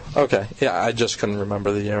occurred. Okay, yeah, I just couldn't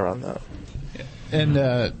remember the year on that.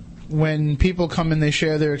 And when people come and they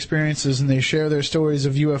share their experiences and they share their stories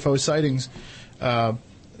of UFO sightings, can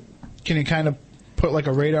you kind of put like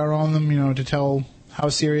a radar on them, to tell how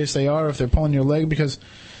serious they are, if they're pulling your leg, because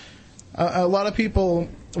a lot of people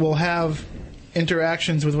will have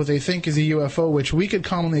interactions with what they think is a UFO, which we could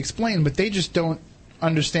commonly explain, but they just don't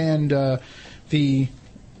understand the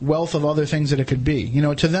wealth of other things that it could be. You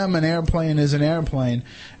know, to them, an airplane is an airplane,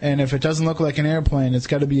 and if it doesn't look like an airplane, it's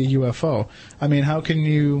got to be a UFO. I mean, how can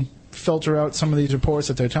you filter out some of these reports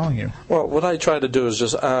that they're telling you? Well, what I try to do is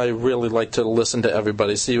just, I really like to listen to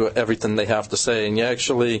everybody, see everything they have to say, and you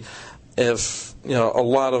actually, if, you know, a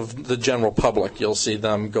lot of the general public, you'll see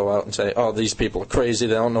them go out and say, oh, these people are crazy,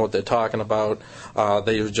 they don't know what they're talking about,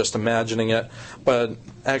 they're just imagining it. But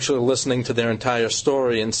actually listening to their entire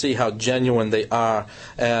story and see how genuine they are.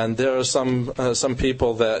 And there are some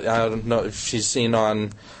people that, I don't know if you've seen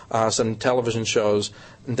on some television shows,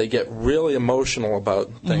 they get really emotional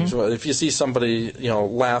about things. Mm-hmm. If you see somebody, you know,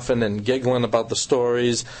 laughing and giggling about the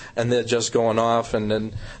stories, and they're just going off, and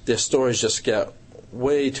then their stories just get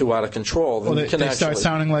way too out of control. Well, they start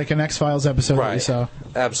sounding like an X-Files episode that we saw.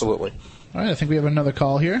 Absolutely. All right, I think we have another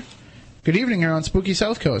call here. Good evening here on Spooky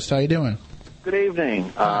South Coast. How you doing? Good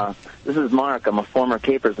evening. This is Mark. I'm a former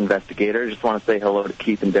Capers investigator. Just want to say hello to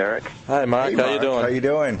Keith and Derek. Hi, Mark. Hey, How you doing? How you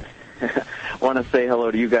doing? Want to say hello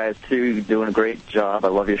to you guys, too. You're doing a great job. I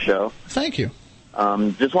love your show. Thank you.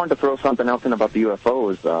 Just wanted to throw something else in about the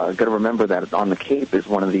UFOs. Got to remember that on the Cape is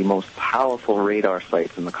one of the most powerful radar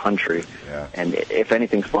sites in the country. Yeah. And if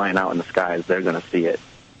anything's flying out in the skies, they're going to see it.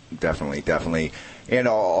 Definitely. And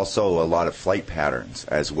also a lot of flight patterns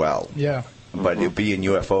as well. Yeah. But it being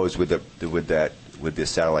UFOs with the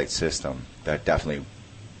satellite system, that definitely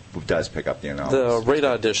does pick up the anomalous. The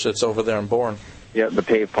radar dish that's over there in Bourne. Yeah, the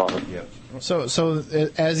pave pod. Yeah. So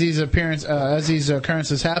as these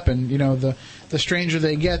occurrences happen, you know, the stranger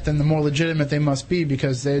they get, then the more legitimate they must be,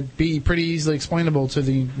 because they'd be pretty easily explainable to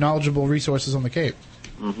the knowledgeable resources on the Cape.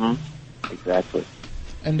 Mm-hmm. Exactly.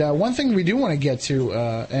 And one thing we do want to get to,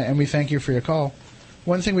 and we thank you for your call,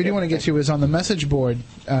 one thing we do want to get to is on the message board,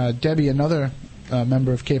 Debbie, another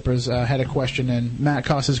member of Capers, had a question, and Matt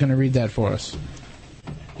Koss is going to read that for us.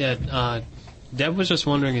 Yeah, Deb was just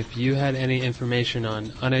wondering if you had any information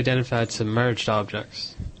on unidentified submerged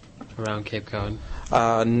objects around Cape Cod.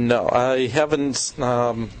 No, I haven't.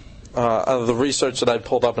 Out of the research that I've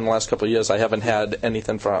pulled up in the last couple of years, I haven't had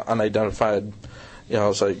anything for unidentified, you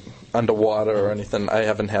know, it's like underwater or anything. I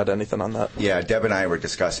haven't had anything on that. Yeah, Deb and I were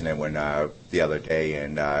discussing it the other day,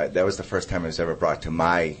 and that was the first time it was ever brought to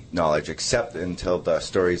my knowledge, except until the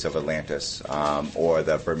stories of Atlantis or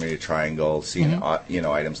the Bermuda Triangle, seeing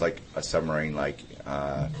items like a submarine-like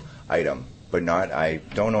item. But I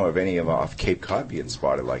don't know of any of off Cape Cod being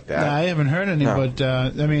spotted like that. I haven't heard any, but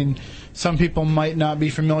I mean, some people might not be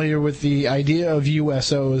familiar with the idea of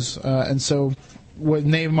USOs, and so when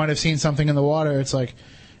they might have seen something in the water, it's like,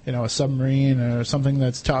 you know, a submarine or something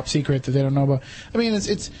that's top secret that they don't know about. I mean,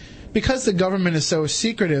 it's because the government is so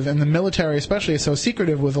secretive, and the military especially is so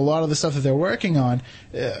secretive with a lot of the stuff that they're working on,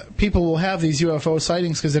 people will have these UFO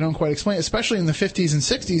sightings because they don't quite explain it, especially in the 50s and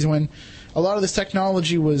 60s when a lot of this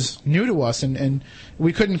technology was new to us and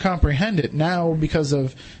we couldn't comprehend it. Now, because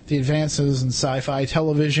of the advances in sci-fi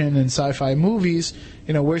television and sci-fi movies,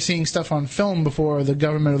 you know, we're seeing stuff on film before the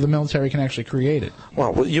government or the military can actually create it.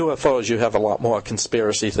 Well, with UFOs, you have a lot more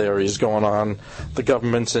conspiracy theories going on. The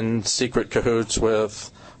government's in secret cahoots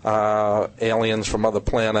with aliens from other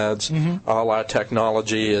planets. Mm-hmm. All our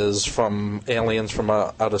technology is from aliens from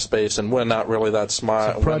outer space, and we're not really that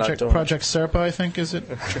smart. So Project Serpa, I think, is it?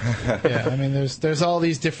 Yeah, I mean, there's all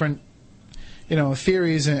these different, you know,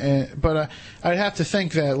 theories, but I'd have to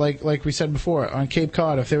think that, like we said before, on Cape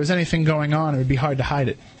Cod, if there was anything going on, it would be hard to hide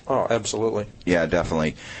it. Oh, absolutely. Yeah,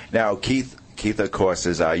 definitely. Now, Keith, of course,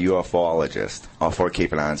 is a UFOologist for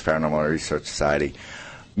Cape and Islands Paranormal Research Society.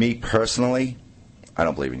 Me personally, I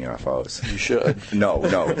don't believe in UFOs. You should. No,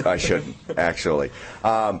 I shouldn't, actually.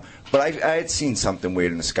 But I had seen something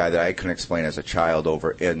weird in the sky that I couldn't explain as a child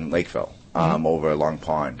over in Lakeville, over Long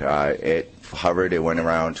Pond. It hovered, it went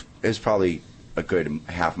around. It was probably a good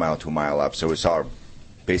half mile to a mile up, so we saw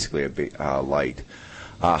basically a big light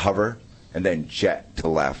hover and then jet to the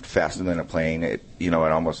left, faster than a plane. It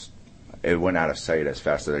went out of sight as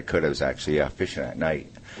fast as it could. It was actually fishing at night.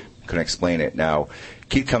 Couldn't explain it. Now,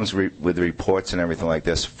 Keith comes with reports and everything like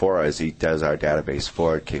this for us. He does our database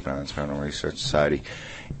for Cape and Islands Paranormal Research Society.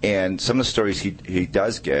 And some of the stories he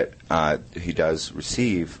does get, he does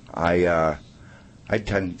receive, I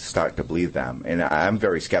tend to start to believe them. And I'm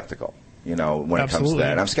very skeptical, you know, when it comes to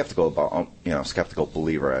that. And I'm skeptical about, skeptical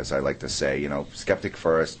believer, as I like to say. You know, skeptic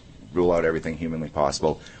first, rule out everything humanly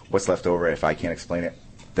possible. What's left over, if I can't explain it,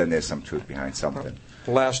 then there's some truth behind something.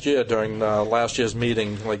 last year during last year's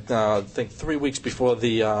meeting, I think 3 weeks before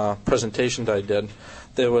the presentation that I did,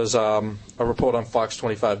 there was a report on Fox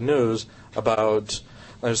 25 News about,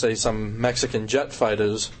 let's say, some Mexican jet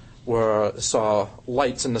fighters saw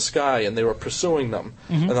lights in the sky and they were pursuing them,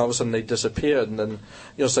 and all of a sudden they disappeared. And then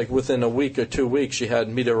it's like within a week or 2 weeks, you had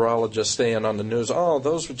meteorologists saying on the news, "Oh,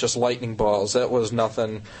 those were just lightning balls. That was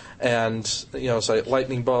nothing." And it's like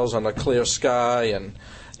lightning balls on a clear sky, and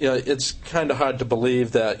it's kind of hard to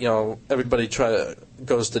believe that everybody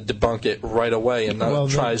goes to debunk it right away and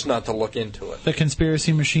tries not to look into it. The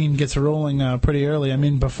conspiracy machine gets rolling pretty early. I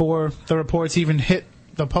mean, before the reports even hit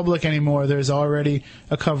the public anymore, there's already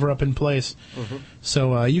a cover-up in place.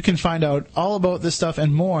 So you can find out all about this stuff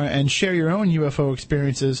and more and share your own UFO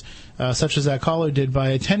experiences, such as that caller did, by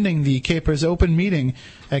attending the Capers Open Meeting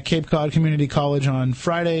at Cape Cod Community College on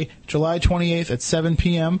Friday, July 28th at 7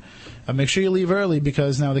 p.m. Make sure you leave early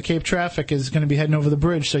because now the Cape traffic is going to be heading over the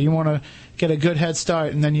bridge, so you want to get a good head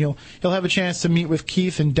start, and then you'll have a chance to meet with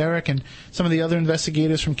Keith and Derek and some of the other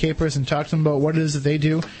investigators from Capers and talk to them about what it is that they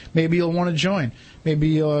do. Maybe you'll want to join. Maybe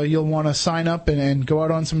you'll want to sign up and go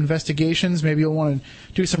out on some investigations. Maybe you'll want to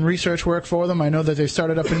do some research work for them. I know that they've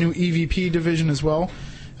started up a new EVP division as well.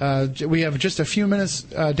 We have just a few minutes,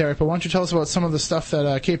 Derek, but why don't you tell us about some of the stuff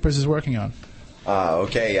that Capers is working on?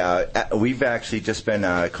 Okay. We've actually just been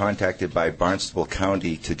contacted by Barnstable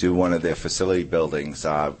County to do one of their facility buildings,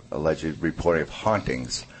 alleged reporting of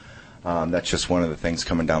hauntings. That's just one of the things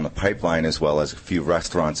coming down the pipeline, as well as a few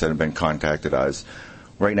restaurants that have been contacted us.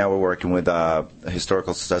 Right now we're working with a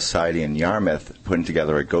Historical Society in Yarmouth, putting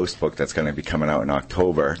together a ghost book that's going to be coming out in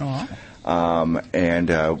October.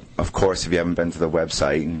 Of course, if you haven't been to the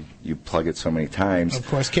website, and you plug it so many times. Of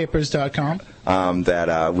course, capers.com.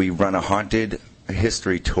 That we run a haunted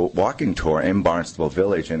history tour, walking tour in Barnstable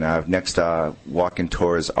Village, and our next walking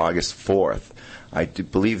tour is August 4th. I do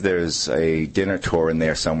believe there's a dinner tour in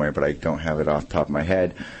there somewhere, but I don't have it off the top of my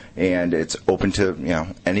head. And it's open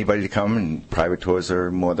to anybody to come, and private tours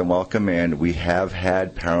are more than welcome. And we have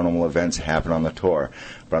had paranormal events happen on the tour,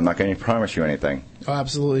 but I'm not going to promise you anything. Oh,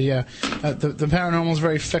 absolutely, yeah. The paranormal is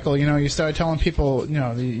very fickle. You start telling people,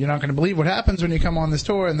 you're not going to believe what happens when you come on this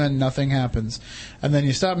tour, and then nothing happens. And then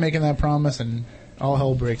you stop making that promise, and all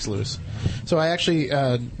hell breaks loose. So I actually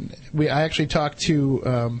talked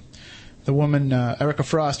to the woman, Erica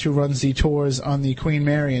Frost, who runs the tours on the Queen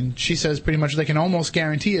Mary, and she says pretty much they can almost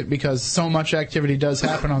guarantee it because so much activity does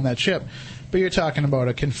happen on that ship. But you're talking about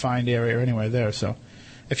a confined area anyway there, so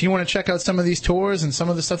if you want to check out some of these tours and some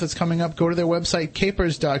of the stuff that's coming up, go to their website,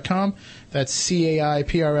 capers.com. That's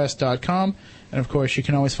CAIPRS.com. And, of course, you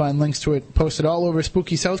can always find links to it posted all over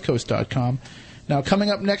SpookySouthCoast.com. Now,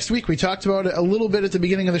 coming up next week, we talked about it a little bit at the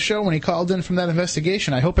beginning of the show when he called in from that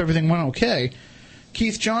investigation. I hope everything went okay.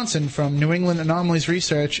 Keith Johnson from New England Anomalies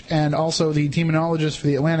Research and also the demonologist for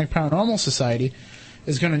the Atlantic Paranormal Society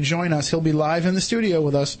is going to join us. He'll be live in the studio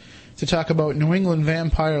with us to talk about New England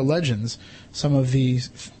vampire legends, some of the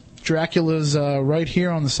Draculas right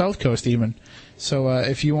here on the South Coast even. So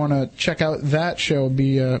if you want to check out that show,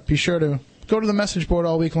 be sure to go to the message board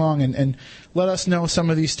all week long and let us know some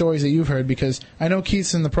of these stories that you've heard, because I know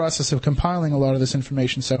Keith's in the process of compiling a lot of this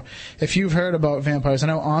information. So if you've heard about vampires, I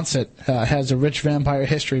know Onset has a rich vampire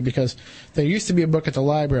history because there used to be a book at the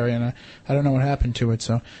library, and I don't know what happened to it,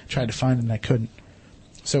 so I tried to find it and I couldn't.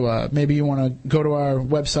 So maybe you want to go to our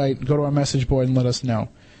website, go to our message board, and let us know.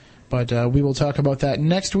 But we will talk about that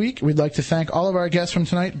next week. We'd like to thank all of our guests from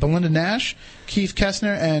tonight, Belinda Nash, Keith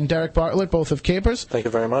Kessner, and Derek Bartlett, both of Capers. Thank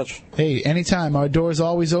you very much. Hey, anytime. Our door is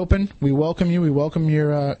always open. We welcome you. We welcome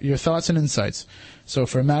your thoughts and insights. So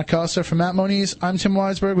for Matt Costa, for Matt Moniz, I'm Tim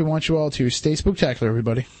Weisberg. We want you all to stay spooktacular,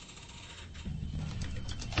 everybody.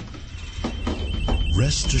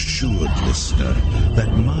 Rest assured, listener, that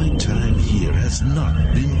my time here has not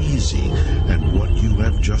been easy, and what you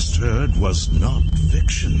have just heard was not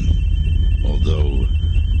fiction. Although,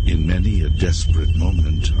 in many a desperate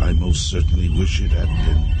moment, I most certainly wish it had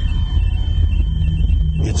been.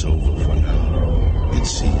 It's over for now, it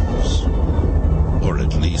seems. Or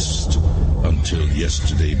at least, until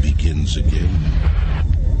yesterday begins again.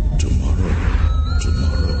 Tomorrow.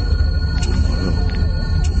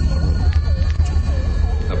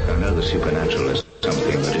 Look, I know the supernatural is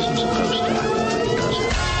something that isn't supposed to happen, does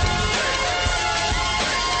it?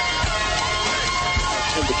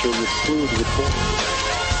 Temperature with fluid report.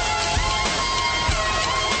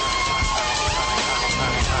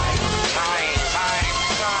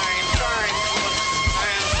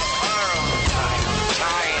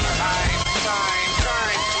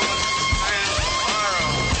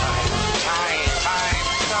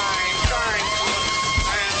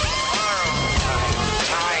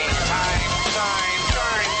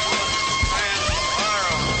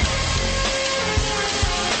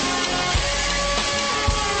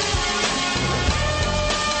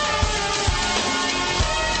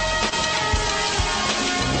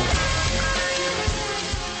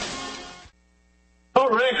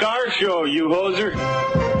 show, you hoser.